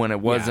it when it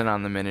wasn't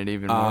on the minute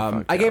even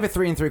more. I gave it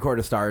 3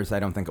 3/4 stars. I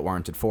don't think it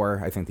warranted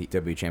 4. I think the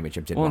WWE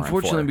Championship did. Well,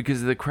 unfortunately,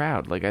 because of the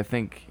crowd. Like I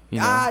think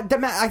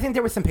I think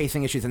there were some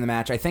pacing issues in the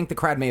match. I think the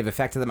crowd may have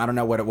affected them. I don't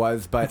know what it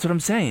was, but that's what I'm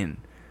saying.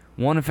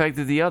 One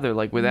affected the other.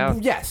 Like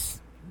without.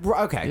 Yes.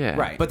 Okay.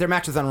 Right. But their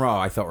matches on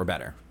Raw, I thought were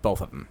better. Both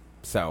of them.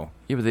 So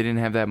yeah, but they didn't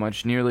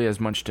have nearly as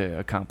much to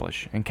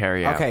accomplish and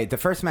carry out. Okay, the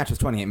first match was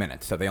 28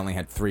 minutes, so they only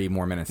had 3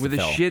 more minutes with to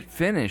fill. A shit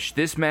finish.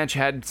 This match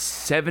had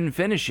 7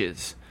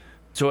 finishes,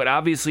 so it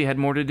obviously had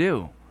more to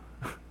do.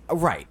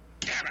 Right.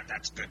 Damn it,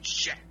 that's good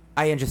shit.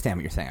 I understand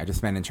what you're saying. I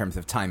just meant in terms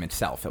of time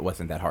itself, it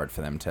wasn't that hard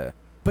for them to.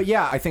 But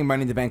yeah, I think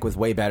Money in the Bank was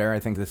way better. I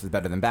think this is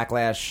better than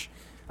Backlash.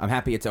 I'm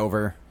happy it's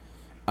over.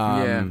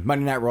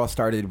 Monday Night Raw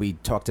started. We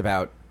talked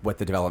about what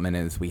the development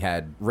is. We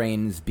had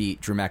Reigns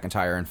beat Drew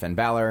McIntyre and Finn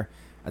Balor.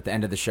 At the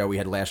end of the show, we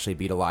had Lashley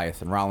beat Elias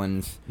and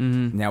Rollins.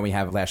 Mm-hmm. Now we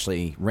have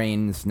Lashley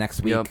Reigns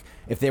next week. Yep.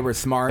 If they were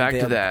smart,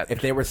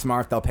 if they were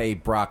smart, they'll pay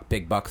Brock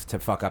big bucks to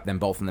fuck up them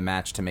both in the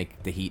match to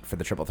make the heat for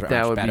the triple threat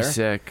match better. That would be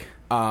sick.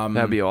 That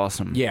would be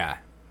awesome. Yeah.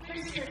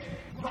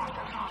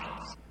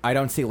 I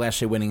don't see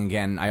Lashley winning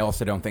again. I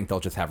also don't think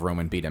they'll just have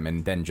Roman beat him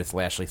and then just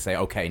Lashley say,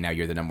 "Okay, now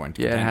you're the number 1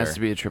 contender." Yeah, it has to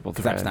be a triple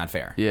threat. Because that's not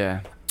fair. Yeah.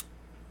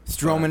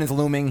 Strowman is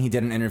looming. He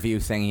did an interview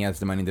saying he has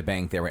the Money in the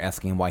Bank. They were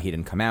asking why he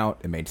didn't come out.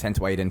 It made sense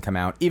why he didn't come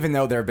out, even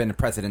though there have been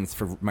precedents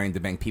for Money in the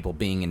Bank people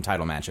being in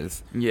title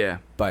matches. Yeah.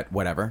 But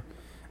whatever.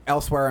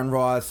 Elsewhere on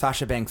Raw,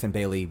 Sasha Banks and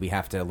Bayley, we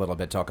have to a little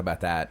bit talk about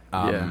that.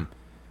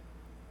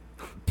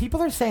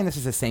 People are saying this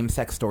is a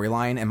same-sex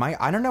storyline.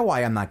 I don't know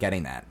why I'm not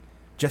getting that.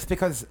 Just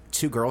because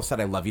 2 girls said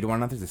I love you to one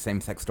another is the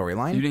same-sex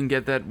storyline? You didn't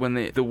get that when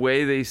the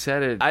way they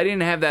said it. I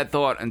didn't have that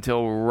thought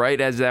until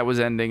right as that was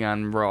ending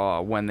on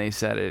Raw when they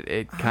said it.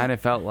 It kind of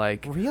felt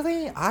like...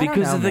 Really?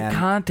 Because of the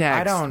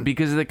context.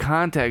 Because of the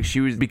context.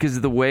 Because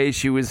of the way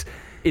she was...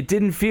 It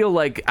didn't feel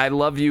like I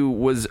love you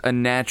was a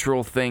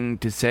natural thing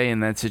to say in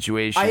that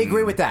situation. I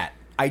agree with that.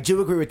 I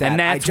do agree with that. And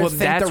that's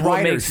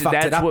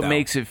what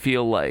makes it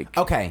feel like.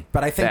 Okay,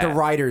 but I think the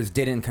writers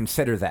didn't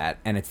consider that,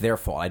 and it's their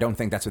fault. I don't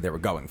think that's what they were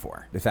going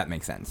for, if that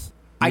makes sense.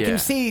 I can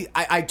see...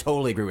 I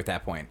totally agree with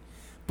that point.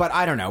 But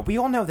I don't know. We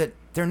all know that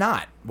they're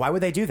not. Why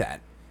would they do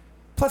that?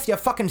 Plus, you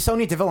have fucking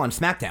Sonya Deville on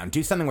SmackDown.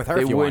 Do something with her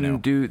if you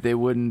want to. They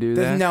wouldn't do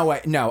There's that? no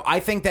way. No,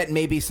 I think that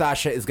maybe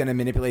Sasha is going to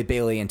manipulate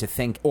Bayley into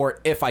think... Or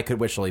if I could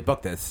wishfully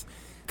book this.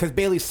 Because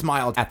Bayley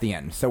smiled at the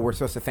end, so we're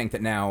supposed to think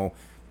that now...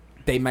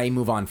 They may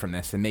move on from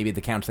this, and maybe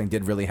the counseling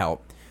did really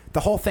help.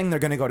 The whole thing,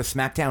 they're going to go to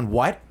SmackDown.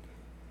 What?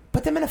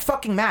 Put them in a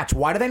fucking match.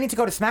 Why do they need to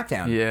go to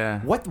SmackDown? Yeah.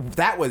 What?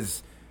 That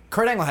was...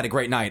 Kurt Angle had a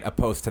great night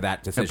opposed to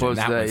that decision.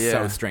 That was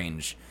so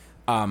strange.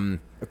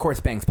 Of course,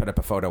 Banks put up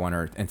a photo on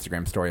her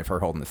Instagram story of her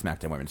holding the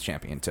SmackDown Women's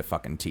Champion to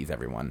fucking tease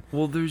everyone.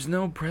 Well, there's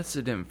no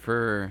precedent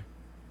for...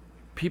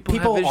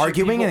 People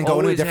arguing and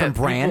going to a different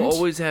brand? People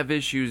always have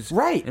issues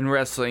in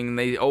wrestling.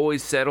 They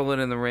always settle it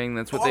in the ring.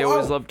 That's what they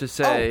always love to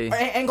say.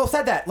 Angle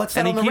said that. Let's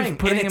settle in the ring.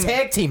 In a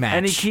tag team match.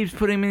 And he keeps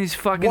putting him in these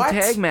fucking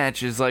tag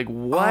matches. Like,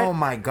 what? Oh,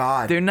 my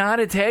God. They're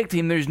not a tag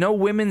team. There's no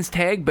women's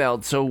tag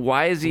belt. So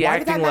why is he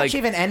acting did that match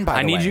even end, by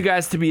the way? I need you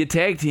guys to be a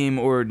tag team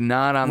or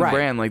not on the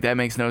brand. Like, that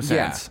makes no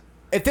sense. Yeah.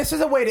 If this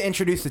is a way to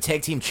introduce the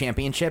tag team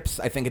championships,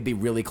 I think it'd be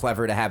really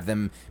clever to have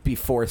them be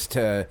forced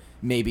to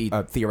maybe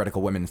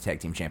theoretical women's tag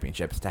team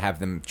championships, to have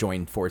them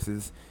join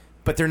forces.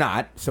 But they're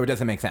not, so it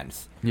doesn't make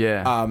sense.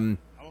 Yeah. How the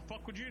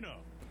fuck would you know?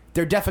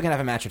 They're definitely going to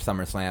have a match at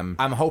SummerSlam.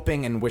 I'm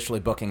hoping and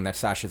wishfully booking that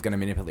Sasha's going to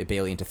manipulate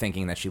Bayley into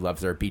thinking that she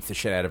loves her, beats the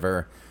shit out of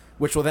her,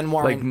 which will then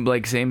warrant...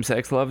 Like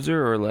same-sex loves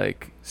her or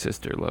like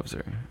sister loves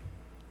her?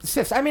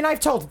 Sis. I mean, I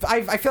feel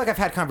like I've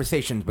had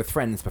conversations with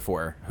friends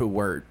before who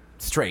were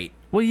straight.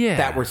 Well, yeah.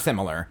 That were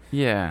similar.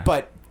 Yeah.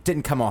 But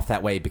didn't come off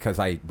that way because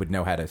I would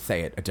know how to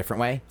say it a different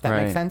way. That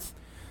makes sense?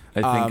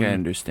 I think I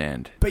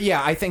understand. But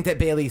yeah, I think that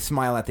Bayley's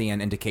smile at the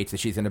end indicates that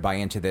she's going to buy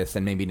into this,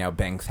 and maybe now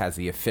Banks has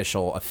the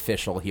official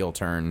heel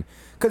turn.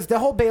 Because the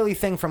whole Bayley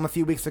thing from a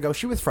few weeks ago,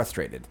 she was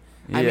frustrated.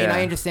 Yeah. I mean,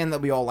 I understand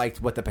that we all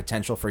liked what the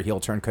potential for a heel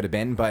turn could have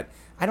been, but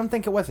I don't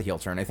think it was a heel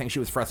turn. I think she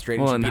was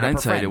frustrated. Well, in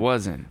hindsight, it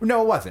wasn't.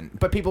 No, it wasn't.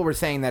 But people were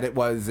saying that it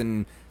was,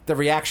 and the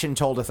reaction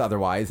told us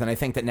otherwise, and I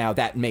think that now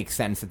that makes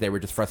sense that they were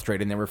just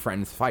frustrated and they were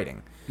friends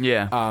fighting.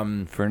 Yeah,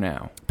 for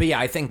now. But yeah,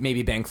 I think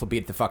maybe Banks will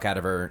beat the fuck out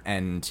of her,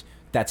 and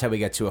that's how we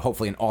get to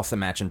hopefully an awesome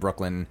match in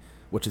Brooklyn,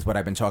 which is what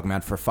I've been talking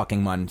about for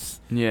fucking months.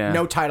 Yeah.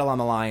 No title on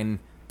the line,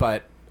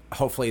 but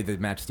hopefully the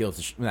match steals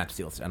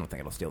I don't think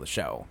it'll steal the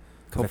show.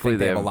 Hopefully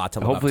they have a lot to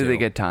live up to. Hopefully they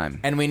get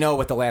time. And we know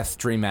with the last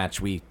Dream match,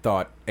 we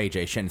thought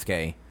AJ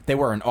Shinsuke, they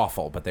weren't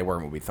awful, but they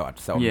weren't what we thought.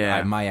 So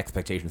my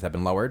expectations have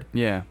been lowered.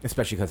 Yeah.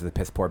 Especially because of the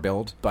piss poor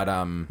build. But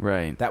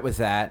right. That was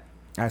that.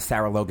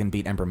 Sarah Logan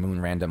beat Ember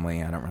Moon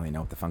randomly. I don't really know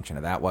what the function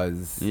of that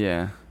was.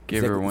 Yeah.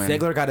 Give her a win.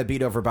 Ziggler got a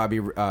beat over Bobby...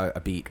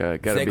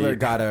 Ziggler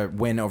got a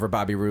win over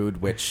Bobby Roode,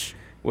 which...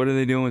 What are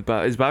they doing with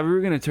Bobby? Is Bobby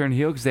Roode going to turn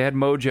heel? Because they had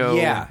Mojo.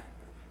 Yeah.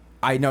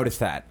 I noticed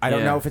that. I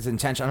don't know if it's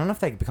intentional. I don't know if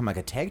they become like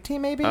a tag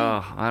team, maybe?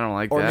 Oh, I don't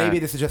like that. Or that. maybe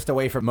this is just a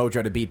way for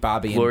Mojo to beat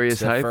Bobby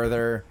Glorious and hype.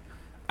 Further...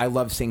 I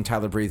love seeing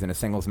Tyler Breeze in a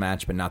singles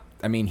match, but not...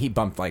 I mean, he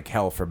bumped like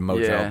hell for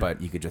Mojo, but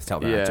you could just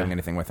tell they're not doing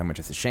anything with him, which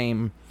is a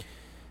shame.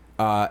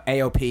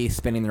 AOP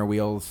spinning their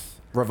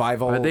wheels.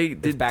 Revival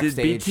is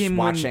backstage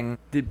watching.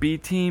 Did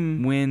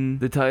B-Team win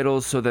the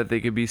titles so that they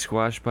could be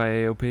squashed by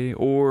AOP?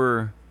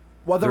 Or...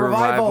 Well, the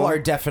Revival are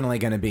definitely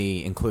going to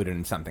be included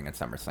in something at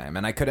SummerSlam,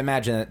 and I could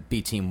imagine that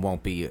B-Team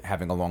won't be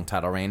having a long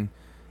title reign.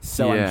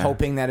 So I'm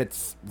hoping that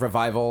it's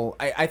Revival.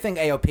 I think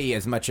AOP,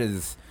 as much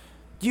as...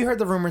 You heard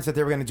the rumors that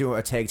they were going to do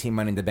a tag team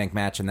Money in the Bank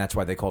match, and that's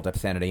why they called up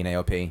Sanity and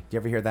AOP. Do you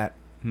ever hear that?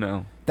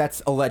 No.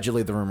 That's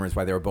allegedly the rumors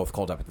why they were both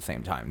called up at the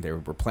same time. They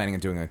were planning on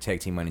doing a tag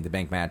team Money in the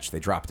Bank match. They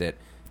dropped it.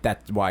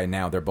 That's why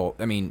now they're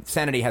both... I mean,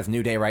 Sanity has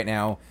New Day right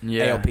now.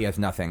 Yeah. AOP has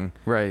nothing.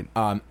 Right.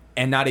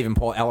 And not even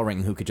Paul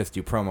Ellering, who could just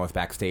do promos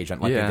backstage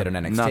like they did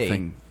on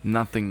NXT.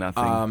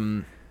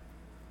 Nothing.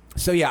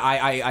 So yeah,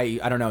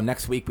 I don't know.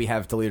 Next week we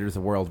have the Leaders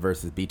of the World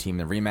versus B-Team,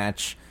 the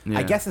rematch. Yeah.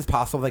 I guess it's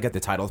possible they get the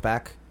titles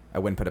back. I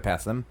wouldn't put it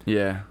past them.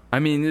 Yeah. I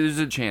mean, there's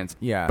a chance.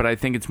 Yeah. But I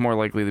think it's more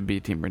likely the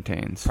B-Team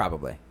retains.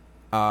 Probably.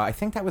 I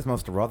think that was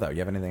most of Raw, though. You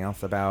have anything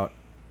else about...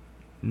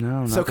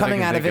 No. So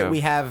coming out of it, we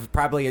have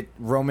probably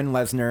Roman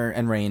Lesnar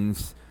and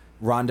Reigns,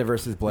 Ronda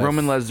versus Bliss.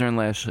 Roman Lesnar and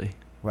Lashley.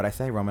 What'd I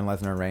say? Roman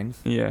Lesnar and Reigns?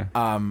 Yeah.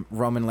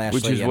 Roman Lashley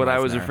Which is what Lesnar. I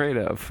was afraid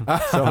of.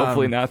 So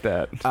hopefully not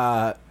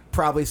that.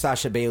 Probably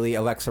Sasha Bailey,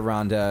 Alexa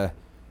Ronda,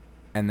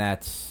 and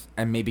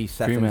maybe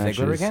Seth and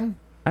Ziggler again?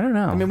 I don't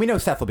know. I mean, we know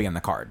Seth will be on the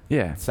card.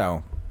 Yeah.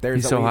 So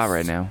he's so hot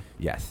right now.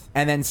 Yes.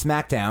 And then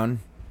SmackDown.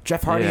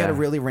 Jeff Hardy had a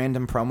really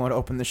random promo to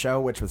open the show,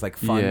 which was like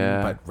fun,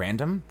 but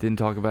random. Didn't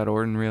talk about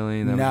Orton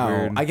really. That no, was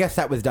weird. I guess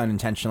that was done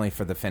intentionally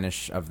for the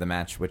finish of the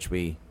match, which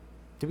did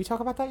we talk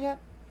about that yet?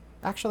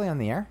 Actually, on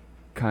the air?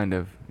 Kind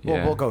of.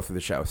 Yeah. We'll go through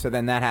the show. So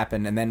then that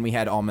happened, and then we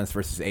had Almas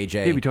versus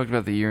AJ. Yeah, we talked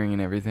about the earring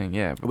and everything.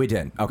 Yeah, we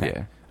did.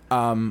 Okay.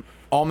 Yeah.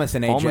 Almas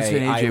and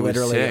AJ. I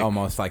literally was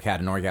almost like had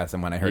an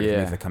orgasm when I heard the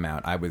music come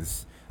out. I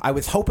was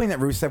hoping that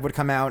Rusev would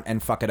come out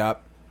and fuck it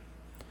up.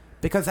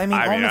 Because I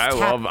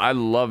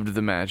loved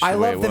the match. I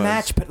loved the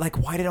match, but like,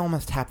 why did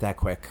Almas tap that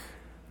quick?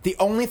 The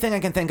only thing I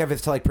can think of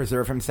is to like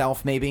preserve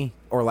himself, maybe,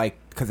 or like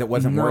because it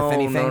wasn't worth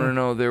anything.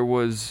 No. There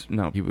was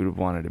he would have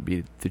wanted to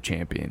be the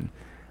champion.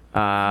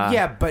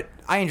 Yeah, but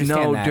I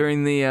understand that.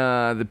 During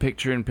the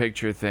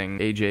picture-in-picture thing,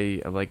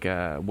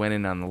 AJ went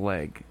in on the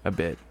leg a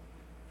bit.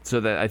 So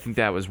that I think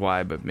that was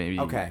why, but maybe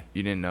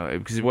you didn't know it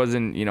because it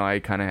wasn't. I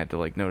kind of had to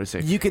like notice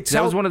it. You could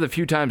tell that was one of the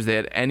few times they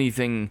had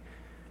anything.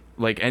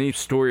 Like any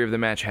story of the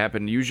match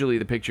happened, usually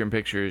the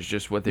picture-in-picture is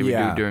just what they would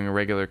do during a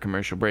regular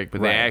commercial break.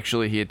 But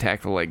he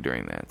attacked the leg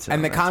during that. So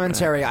and the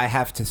commentary, I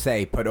have to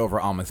say, put over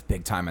Almas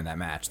big time in that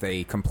match.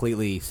 They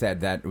completely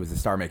said that it was a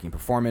star-making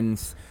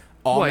performance.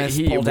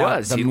 Almas pulled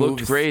out the he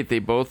moves. Looked great. They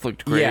both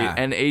looked great. Yeah.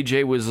 And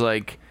AJ was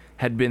like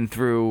had been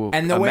through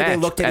and the a way match they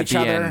looked at each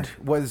other end.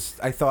 Was,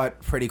 I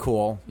thought, pretty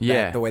cool.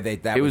 Yeah, the way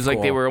it was like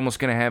cool. They were almost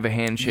going to have a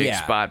handshake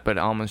spot, but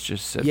Almas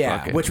just said,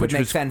 "Fuck it," which would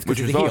make sense because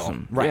he's a heel.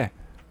 Awesome. Right. Yeah.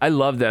 I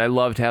loved it. I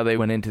loved how they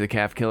went into the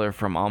calf killer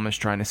from Almas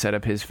trying to set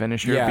up his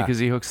finisher because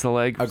he hooks the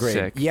leg. Agreed.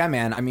 Sick. Yeah,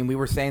 man. I mean, we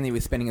were saying that he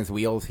was spinning his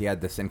wheels. He had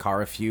the Sin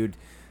Cara feud.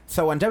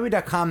 So on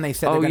WWE.com, they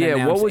said they're going to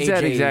announce what was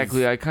that AJ's...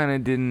 exactly? I kind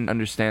of didn't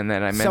understand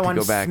that. I meant to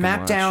go back and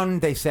watch. So on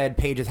SmackDown, they said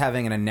Paige is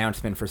having an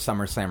announcement for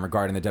SummerSlam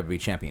regarding the WWE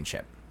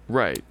Championship.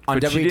 Right.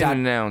 But she didn't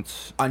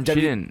announce. She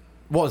didn't.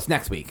 Well, it's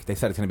next week. They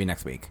said it's going to be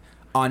next week.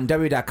 On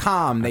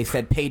WWE.com, they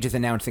said Paige is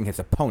announcing his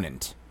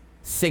opponent.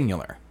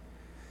 Singular.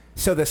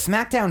 So the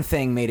SmackDown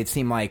thing made it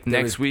seem like...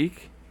 Next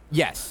week?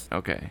 Yes.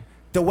 Okay.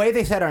 The way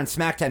they said it on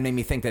SmackDown made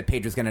me think that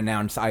Paige was going to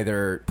announce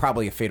either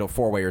probably a Fatal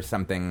 4-Way or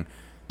something.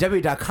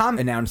 WWE.com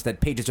announced that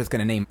Paige is just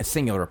going to name a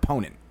singular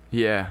opponent.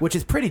 Yeah. Which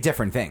is pretty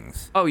different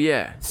things. Oh,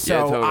 yeah. So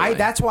yeah, totally.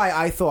 That's why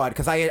I thought...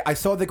 Because I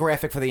saw the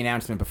graphic for the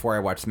announcement before I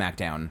watched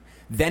SmackDown.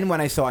 Then when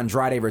I saw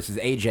Andrade versus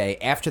AJ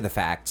after the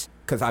fact...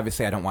 Because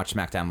obviously I don't watch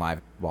SmackDown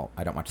Live. Well,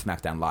 I don't watch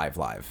SmackDown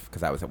Live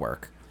because I was at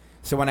work.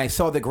 So when I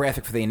saw the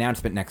graphic for the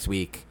announcement next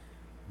week,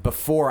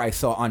 before I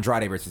saw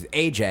Andrade versus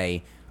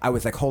AJ, I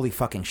was like, holy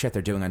fucking shit,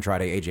 they're doing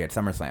Andrade AJ at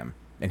SummerSlam.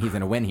 And he's going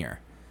to win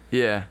here.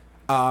 Yeah.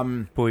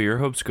 Boy, your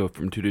hopes go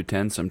from 2 to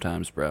 10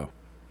 sometimes, bro.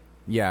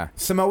 Yeah.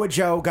 Samoa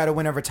Joe got a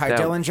win over Ty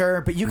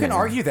Dillinger, but you can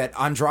argue that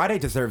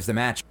Andrade deserves the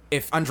match.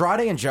 If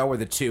Andrade and Joe are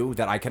the two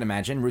that I can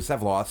imagine,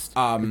 Rusev lost.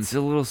 It's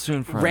a little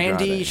soon for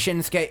Randy, Andrade.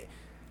 Shinsuke...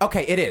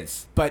 Okay, it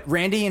is. But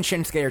Randy and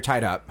Shinsuke are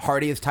tied up.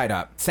 Hardy is tied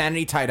up.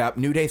 Sanity tied up.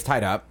 New Day's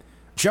tied up.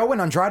 Joe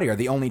and Andrade are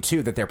the only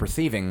two that they're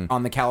perceiving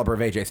on the caliber of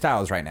AJ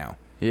Styles right now.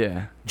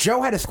 Yeah.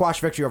 Joe had a squash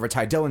victory over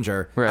Ty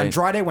Dillinger. Right.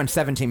 Andrade went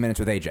 17 minutes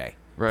with AJ.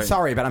 Right.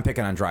 Sorry, but I'm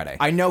picking Andrade.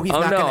 I know he's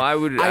not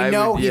going to... I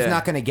know he's yeah.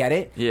 not going to get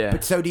it. Yeah.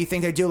 But so do you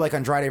think they do like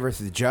Andrade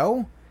versus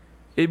Joe?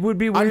 It would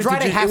be weird,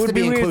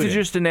 to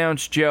just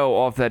announce Joe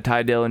off that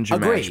Ty Dillinger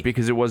match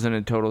because it wasn't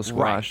a total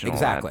squash. Right, and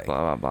exactly. All that,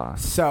 blah, blah, blah.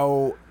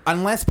 So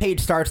unless Paige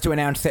starts to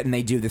announce it and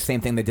they do the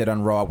same thing they did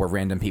on Raw where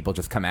random people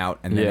just come out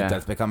and then it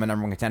does become a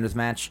number one contenders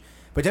match.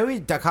 But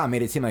WWE.com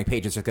made it seem like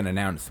Paige is just going to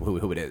announce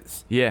who it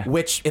is. Yeah.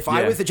 Which, if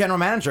I was the general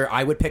manager,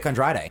 I would pick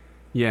Andrade.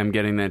 Yeah, I'm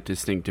getting that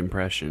distinct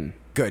impression.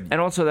 Good.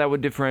 And also that would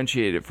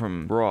differentiate it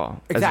from Raw.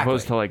 Exactly. As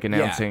opposed to like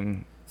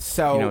announcing...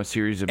 So, a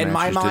series of in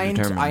my matches to mind,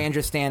 determine. I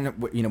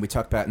understand. We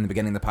talked about in the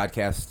beginning of the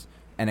podcast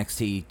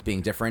NXT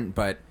being different,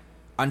 but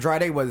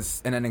Andrade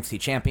was an NXT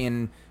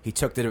champion. He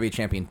took the WWE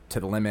champion to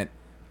the limit.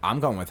 I'm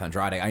going with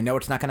Andrade. I know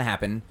it's not going to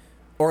happen,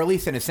 or at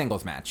least in a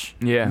singles match.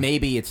 Yeah,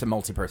 maybe it's a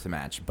multi-person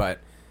match, but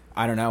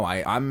I don't know.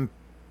 I'm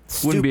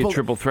wouldn't be a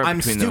triple threat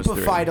between those three. I'm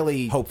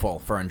stupefidly hopeful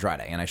for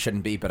Andrade, and I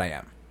shouldn't be, but I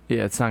am.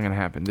 Yeah, it's not going to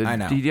happen. I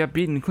know. He got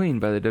beaten clean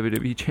by the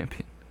WWE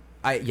champion.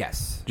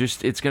 Yes.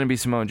 Just, it's going to be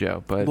Samoa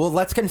Joe, but... Well,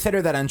 let's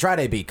consider that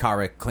Andrade beat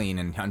Cara clean,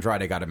 and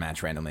Andrade got a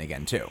match randomly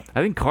again, too.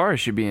 I think Cara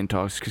should be in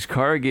talks, because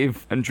Cara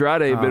gave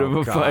Andrade a bit of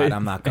a fight.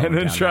 I'm not going and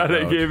down Andrade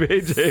that road. gave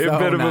AJ a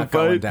bit of a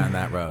fight. Down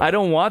that road. I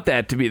don't want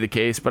that to be the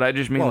case, but I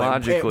just mean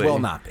logically. It will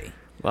not be.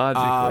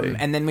 Logically.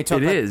 And then we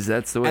talked It is.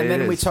 That's the way it is.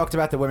 And then we talked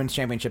about the Women's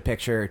Championship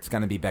picture. It's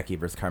going to be Becky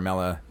versus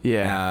Carmella.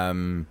 Yeah.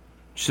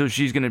 So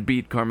she's going to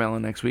beat Carmella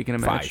next week in a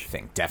match? I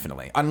think,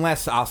 definitely.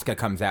 Unless Asuka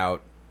comes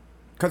out.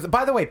 Because,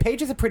 by the way,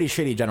 Paige is a pretty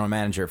shitty general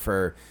manager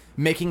for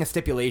making a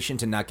stipulation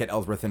to not get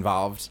Ellsworth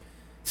involved.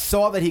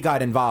 Saw that he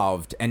got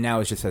involved, and now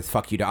it just says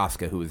fuck you to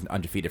Asuka, who was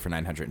undefeated for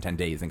 910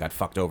 days and got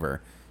fucked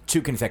over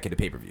 2 consecutive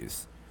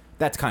pay-per-views.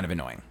 That's kind of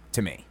annoying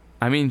to me.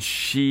 I mean,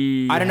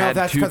 I don't know if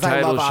that's 2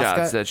 title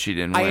shots that she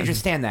didn't win. I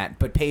understand that,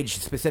 but Paige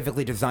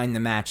specifically designed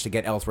the match to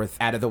get Ellsworth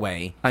out of the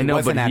way. I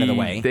know, but out of the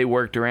way. They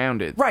worked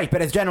around it. Right,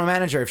 but as general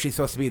manager, if she's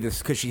supposed to be this,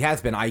 because she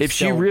has been, if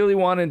she really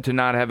wanted to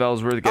not have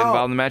Ellsworth get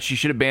involved in the match, she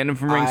should have banned him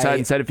from ringside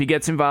and said, if he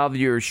gets involved,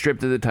 you're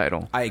stripped of the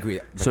title. I agree.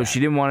 So she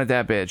didn't want it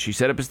that bad. She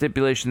set up a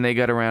stipulation, they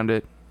got around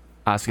it.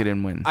 Asuka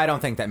didn't win. I don't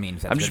think that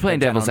means that. I'm just playing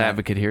devil's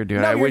advocate here,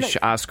 dude. I wish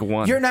Asuka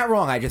won. You're not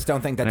wrong. I just don't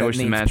think that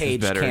means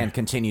Paige can't can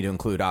continue to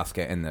include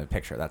Asuka in the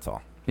picture. That's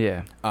all.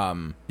 Yeah.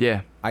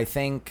 Yeah. I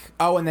think...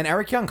 Oh, and then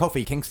Eric Young,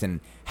 Kofi Kingston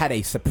had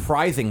a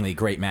surprisingly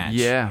great match.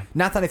 Yeah.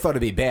 Not that I thought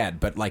it'd be bad,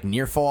 but like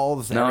near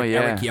falls.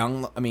 Eric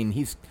Young, I mean,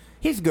 he's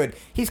good.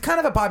 He's kind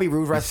of a Bobby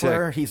Roode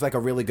wrestler. He's like a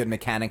really good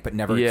mechanic, but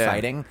never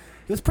exciting.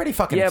 He was pretty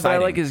fucking exciting. Yeah,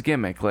 but I like his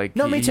gimmick. Like,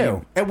 no, me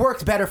too. It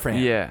works better for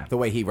him. Yeah. The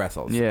way he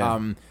wrestles.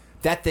 Yeah.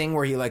 That thing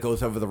where he like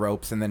goes over the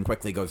ropes and then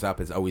quickly goes up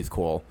is always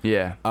cool.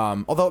 Yeah.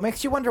 Although it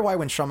makes you wonder why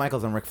when Shawn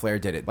Michaels and Ric Flair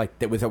did it, like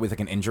it was always like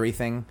an injury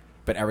thing,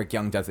 but Eric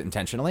Young does it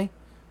intentionally.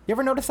 You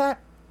ever notice that?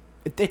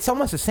 It's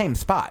almost the same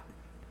spot.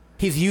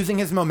 He's using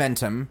his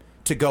momentum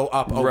to go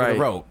up over the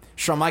rope.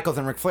 Shawn Michaels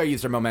and Ric Flair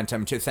used their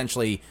momentum to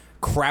essentially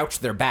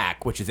crouch their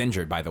back, which is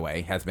injured, by the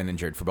way, has been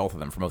injured for both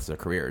of them for most of their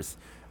careers.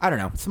 I don't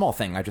know. Small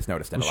thing. I just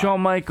noticed it a lot. Shawn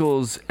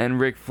Michaels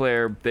and Ric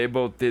Flair, they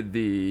both did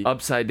the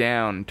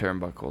upside-down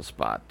turnbuckle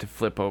spot to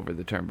flip over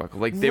the turnbuckle.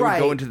 Like, they would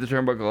go into the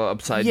turnbuckle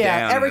upside down.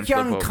 Yeah, Eric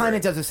Young kind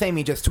of does the same.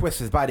 He just twists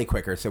his body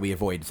quicker, so he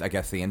avoids, I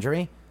guess, the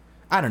injury.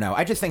 I don't know.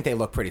 I just think they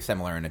look pretty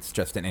similar, and it's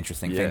just an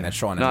interesting thing that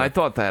Shawn... I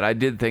thought that. I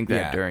did think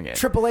that during it.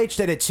 Triple H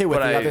did it, too, with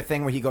the other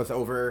thing where he goes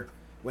over...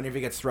 Whenever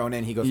he gets thrown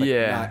in, he goes like...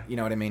 Not, you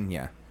know what I mean?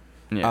 Yeah.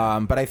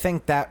 But I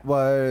think that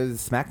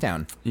was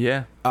SmackDown.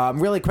 Yeah.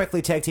 Really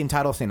quickly, tag team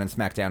title scene on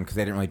SmackDown, because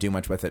they didn't really do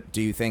much with it.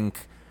 Do you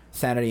think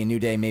Sanity and New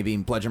Day maybe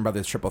Bludgeon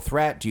Brothers triple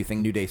threat? Do you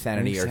think New Day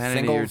Sanity are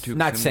singles?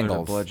 Not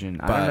singles. Bludgeon.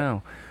 I don't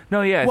know.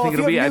 No, yeah, I think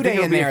it'll be a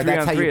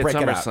 3-on-3 at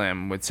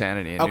SummerSlam with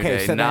Sanity and New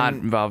Day, so not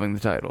involving the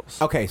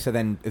titles. Okay, so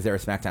then is there a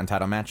SmackDown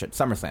title match at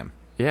SummerSlam?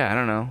 Yeah, I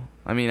don't know.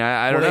 I mean,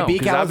 I don't know. They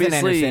beat Gallows and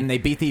Anderson. They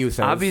beat the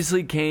Usos.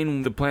 Obviously,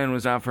 Kane, the plan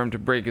was not for him to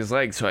break his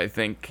leg, so I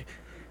think,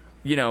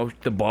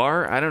 the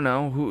bar, I don't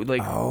know.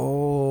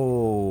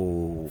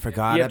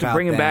 Forgot about You have to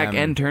bring him back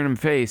and turn him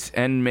face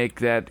and make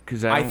that,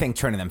 because I think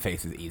turning them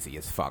face is easy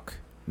as fuck.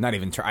 Not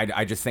even,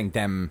 I just think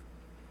them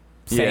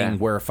saying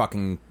we're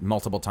fucking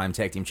multiple-time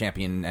tag team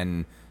champion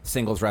and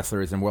singles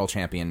wrestlers and world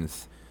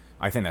champions,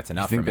 I think that's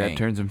enough for me. You think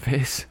that turns him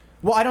face?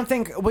 Well, I don't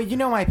think... Well, you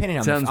know my opinion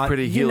on Sounds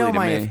pretty heely to me. You know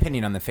my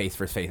opinion on the face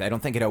versus face. I don't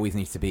think it always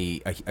needs to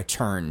be a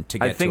turn to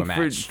get to a match.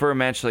 I think for a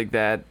match like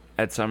that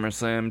at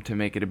SummerSlam, to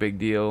make it a big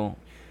deal,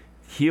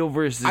 heel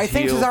versus heel. I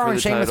think Cesaro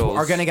and Sheamus titles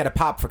are going to get a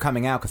pop for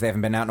coming out because they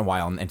haven't been out in a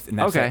while, and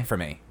that's it for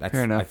me.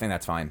 Fair enough. I think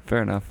that's fine.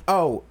 Fair enough.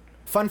 Oh,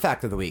 fun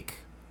fact of the week.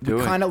 We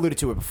kind of alluded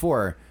to it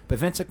before, but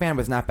Vince McMahon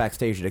was not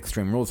backstage at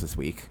Extreme Rules this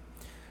week.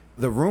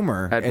 The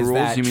rumor is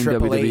that you mean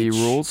Triple WWE H...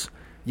 Rules?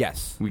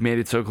 Yes. We made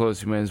it so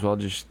close, we might as well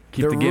just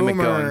keep the gimmick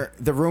going.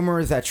 The rumor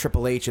is that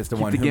Triple H is the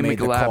one who made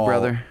the call.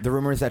 Brother. The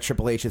rumor is that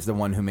Triple H is the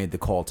one who made the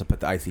call to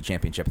put the IC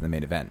Championship in the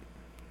main event.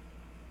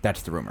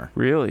 That's the rumor.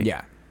 Really?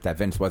 Yeah. That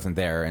Vince wasn't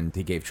there, and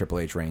he gave Triple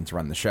H reign to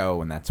run the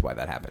show, and that's why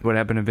that happened. What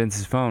happened to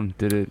Vince's phone?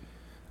 Did it...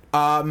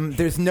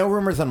 There's no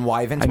rumors on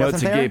why Vince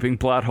wasn't there. I know it's a gaping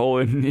plot hole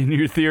in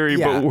your theory,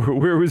 but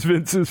where was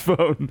Vince's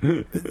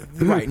phone?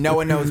 Right, no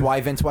one knows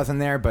why Vince wasn't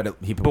there, but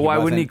why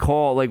wouldn't he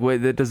call? Like,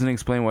 that doesn't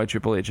explain why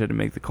Triple H had to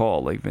make the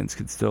call. Like, Vince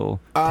could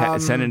still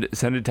send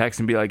a text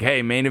and be like,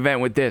 "Hey, main event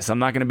with this. I'm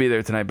not going to be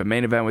there tonight, but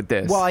main event with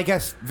this." Well, I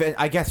guess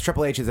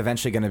Triple H is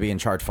eventually going to be in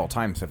charge full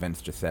time, so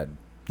Vince just said,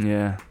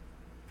 "Yeah,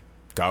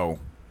 go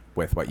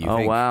with what you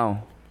think." Oh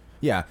wow.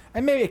 Yeah,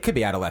 and maybe it could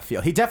be out of left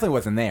field. He definitely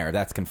wasn't there.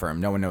 That's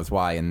confirmed. No one knows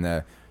why,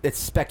 and it's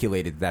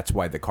speculated that's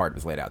why the card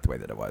was laid out the way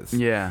that it was.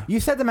 Yeah. You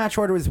said the match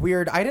order was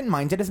weird. I didn't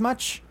mind it as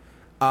much.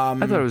 I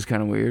thought it was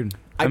kind of weird.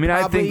 I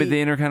think that the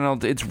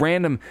Intercontinental, it's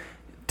random.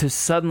 to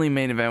suddenly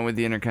main event with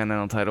the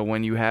Intercontinental title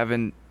when you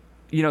haven't...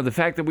 You know, the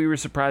fact that we were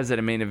surprised that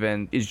a main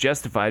event is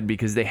justified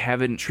because they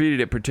haven't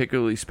treated it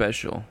particularly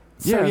special.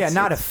 So,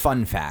 not a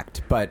fun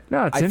fact, but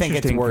no, I think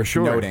it's worth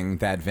noting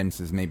that Vince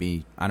is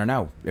maybe, I don't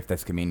know if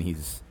this could mean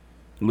he's...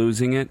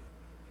 losing it?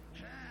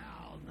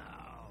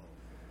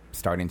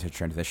 Starting to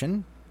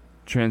transition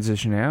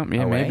out?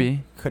 Yeah, away?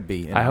 Maybe. Could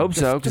be. I hope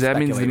so, because that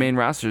means the main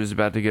roster is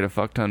about to get a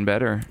fuck ton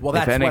better. Well,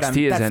 that's if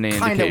NXT is any indication. That's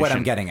kind of what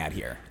I'm getting at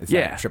here. Is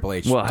that Triple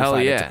H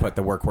decided to put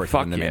the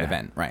workhorse in the main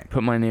event. Right.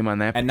 Put my name on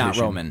that and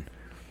petition. not Roman.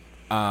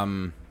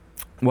 You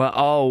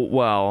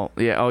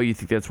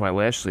think that's why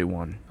Lashley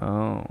won?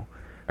 Oh.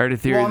 I heard a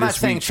theory I'm not this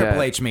saying week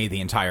Triple H made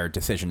the entire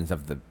decisions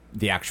of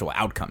the actual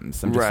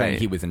outcomes. I'm just saying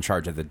he was in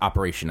charge of the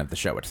operation of the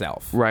show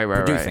itself.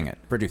 Producing it.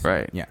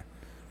 Yeah.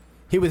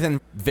 He was in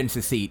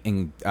Vince's seat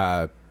in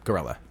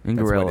Gorilla.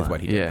 What is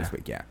what he did this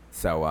week, yeah.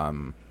 So,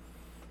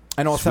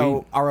 and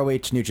also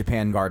ROH New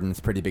Japan Garden's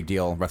pretty big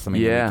deal.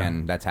 WrestleMania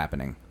weekend, that's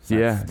happening. So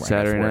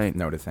Saturday night.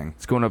 Noticing.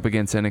 It's going up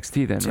against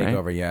NXT then, right?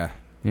 Takeover, yeah.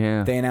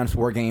 Yeah. They announced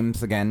War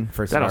Games again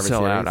for Survivor Series.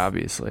 That'll sell out,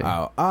 obviously.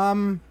 Oh,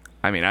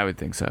 I mean, I would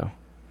think so.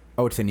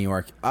 Oh, it's in New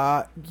York.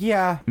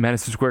 Yeah.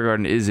 Madison Square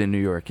Garden is in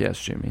New York,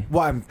 yes, Jimmy.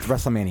 Well,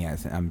 WrestleMania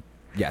is.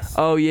 Yes.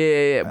 Oh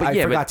yeah. But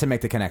I forgot to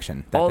make the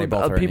connection. That all they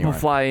both are people in New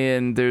fly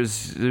in.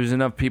 There's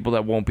enough people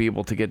that won't be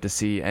able to get to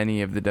see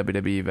any of the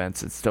WWE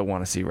events that still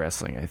want to see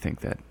wrestling. I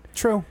think that.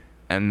 True.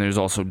 And there's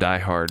also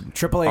diehard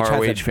Triple H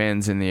ROH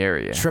fans in the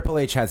area. Triple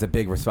H has a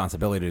big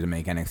responsibility to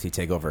make NXT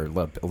TakeOver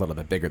a little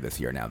bit bigger this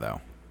year now,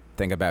 though.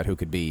 Think about who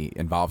could be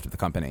involved with the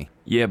company.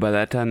 Yeah, by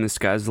that time, the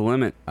sky's the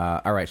limit.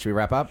 All right, should we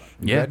wrap up?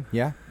 Yeah. Good?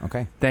 Yeah?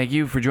 Okay. Thank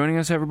you for joining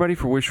us, everybody,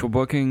 for Wishful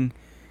Booking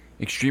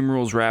Extreme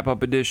Rules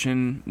Wrap-Up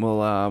Edition.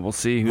 We'll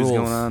see who's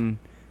going on.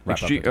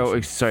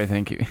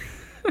 Thank you.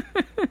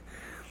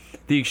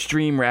 The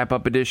Extreme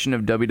Wrap-Up Edition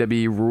of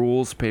WWE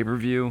Rules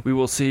pay-per-view. We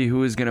will see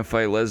who is going to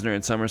fight Lesnar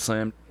at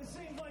SummerSlam. It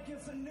seems like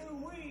it's a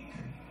new week,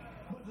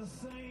 but the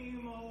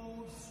same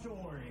old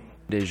story.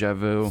 Deja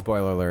vu.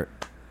 Spoiler alert.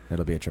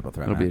 It'll be a triple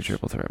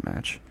threat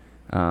match.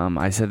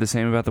 I said the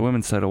same about the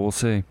women's title. We'll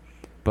see.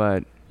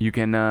 But you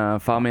can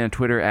follow me on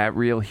Twitter at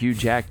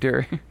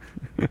RealHugeActor.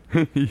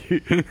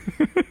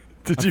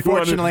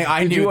 Unfortunately,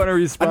 I knew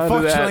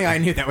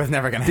that was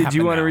never going to happen. Did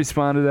you want to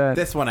respond to that?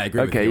 This one I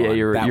agree with you. Okay, yeah,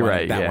 you're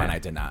right. That one I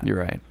did not. You're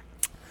right.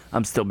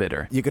 I'm still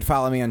bitter. You could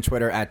follow me on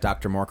Twitter at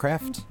Dr.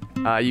 Morecraft.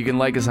 You can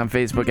like us on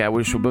Facebook at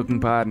Wishful Booking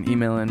Pod and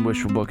email in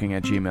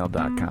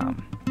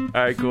wishfulbooking@gmail.com.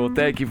 All right, cool.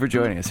 Thank you for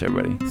joining us,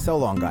 everybody. So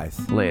long,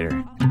 guys.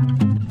 Later.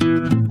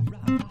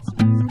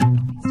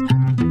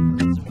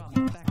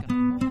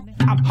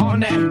 I'm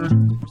on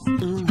that.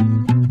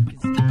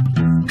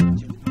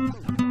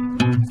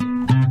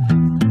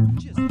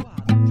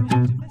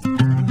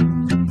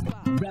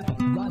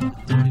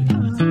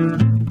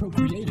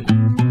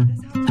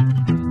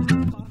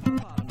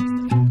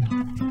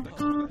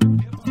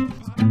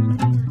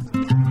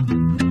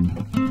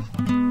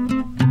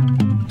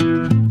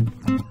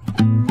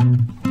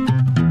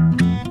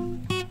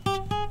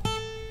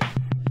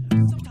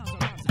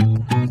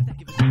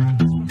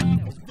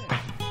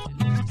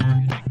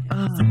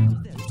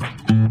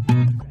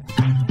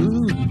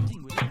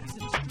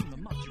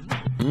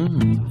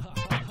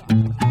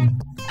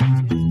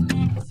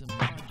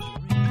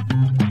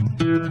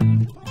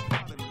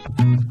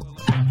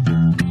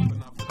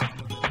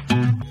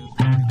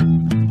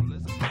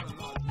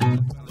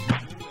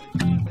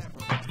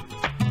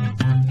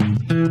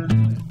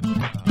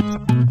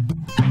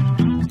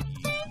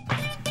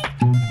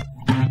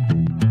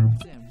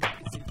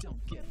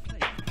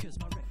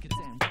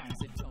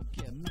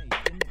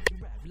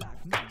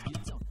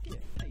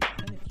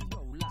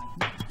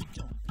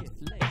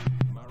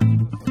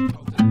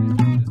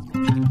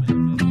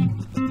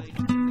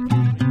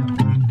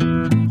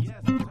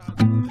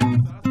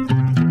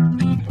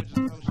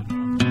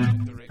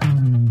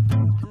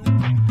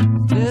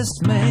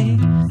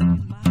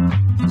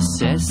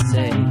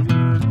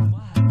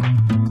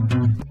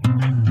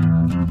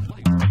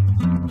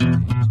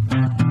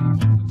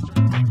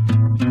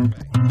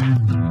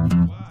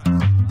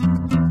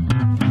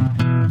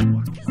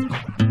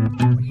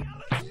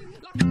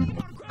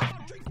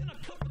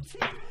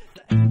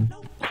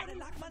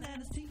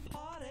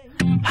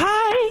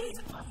 Hi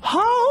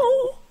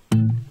ho.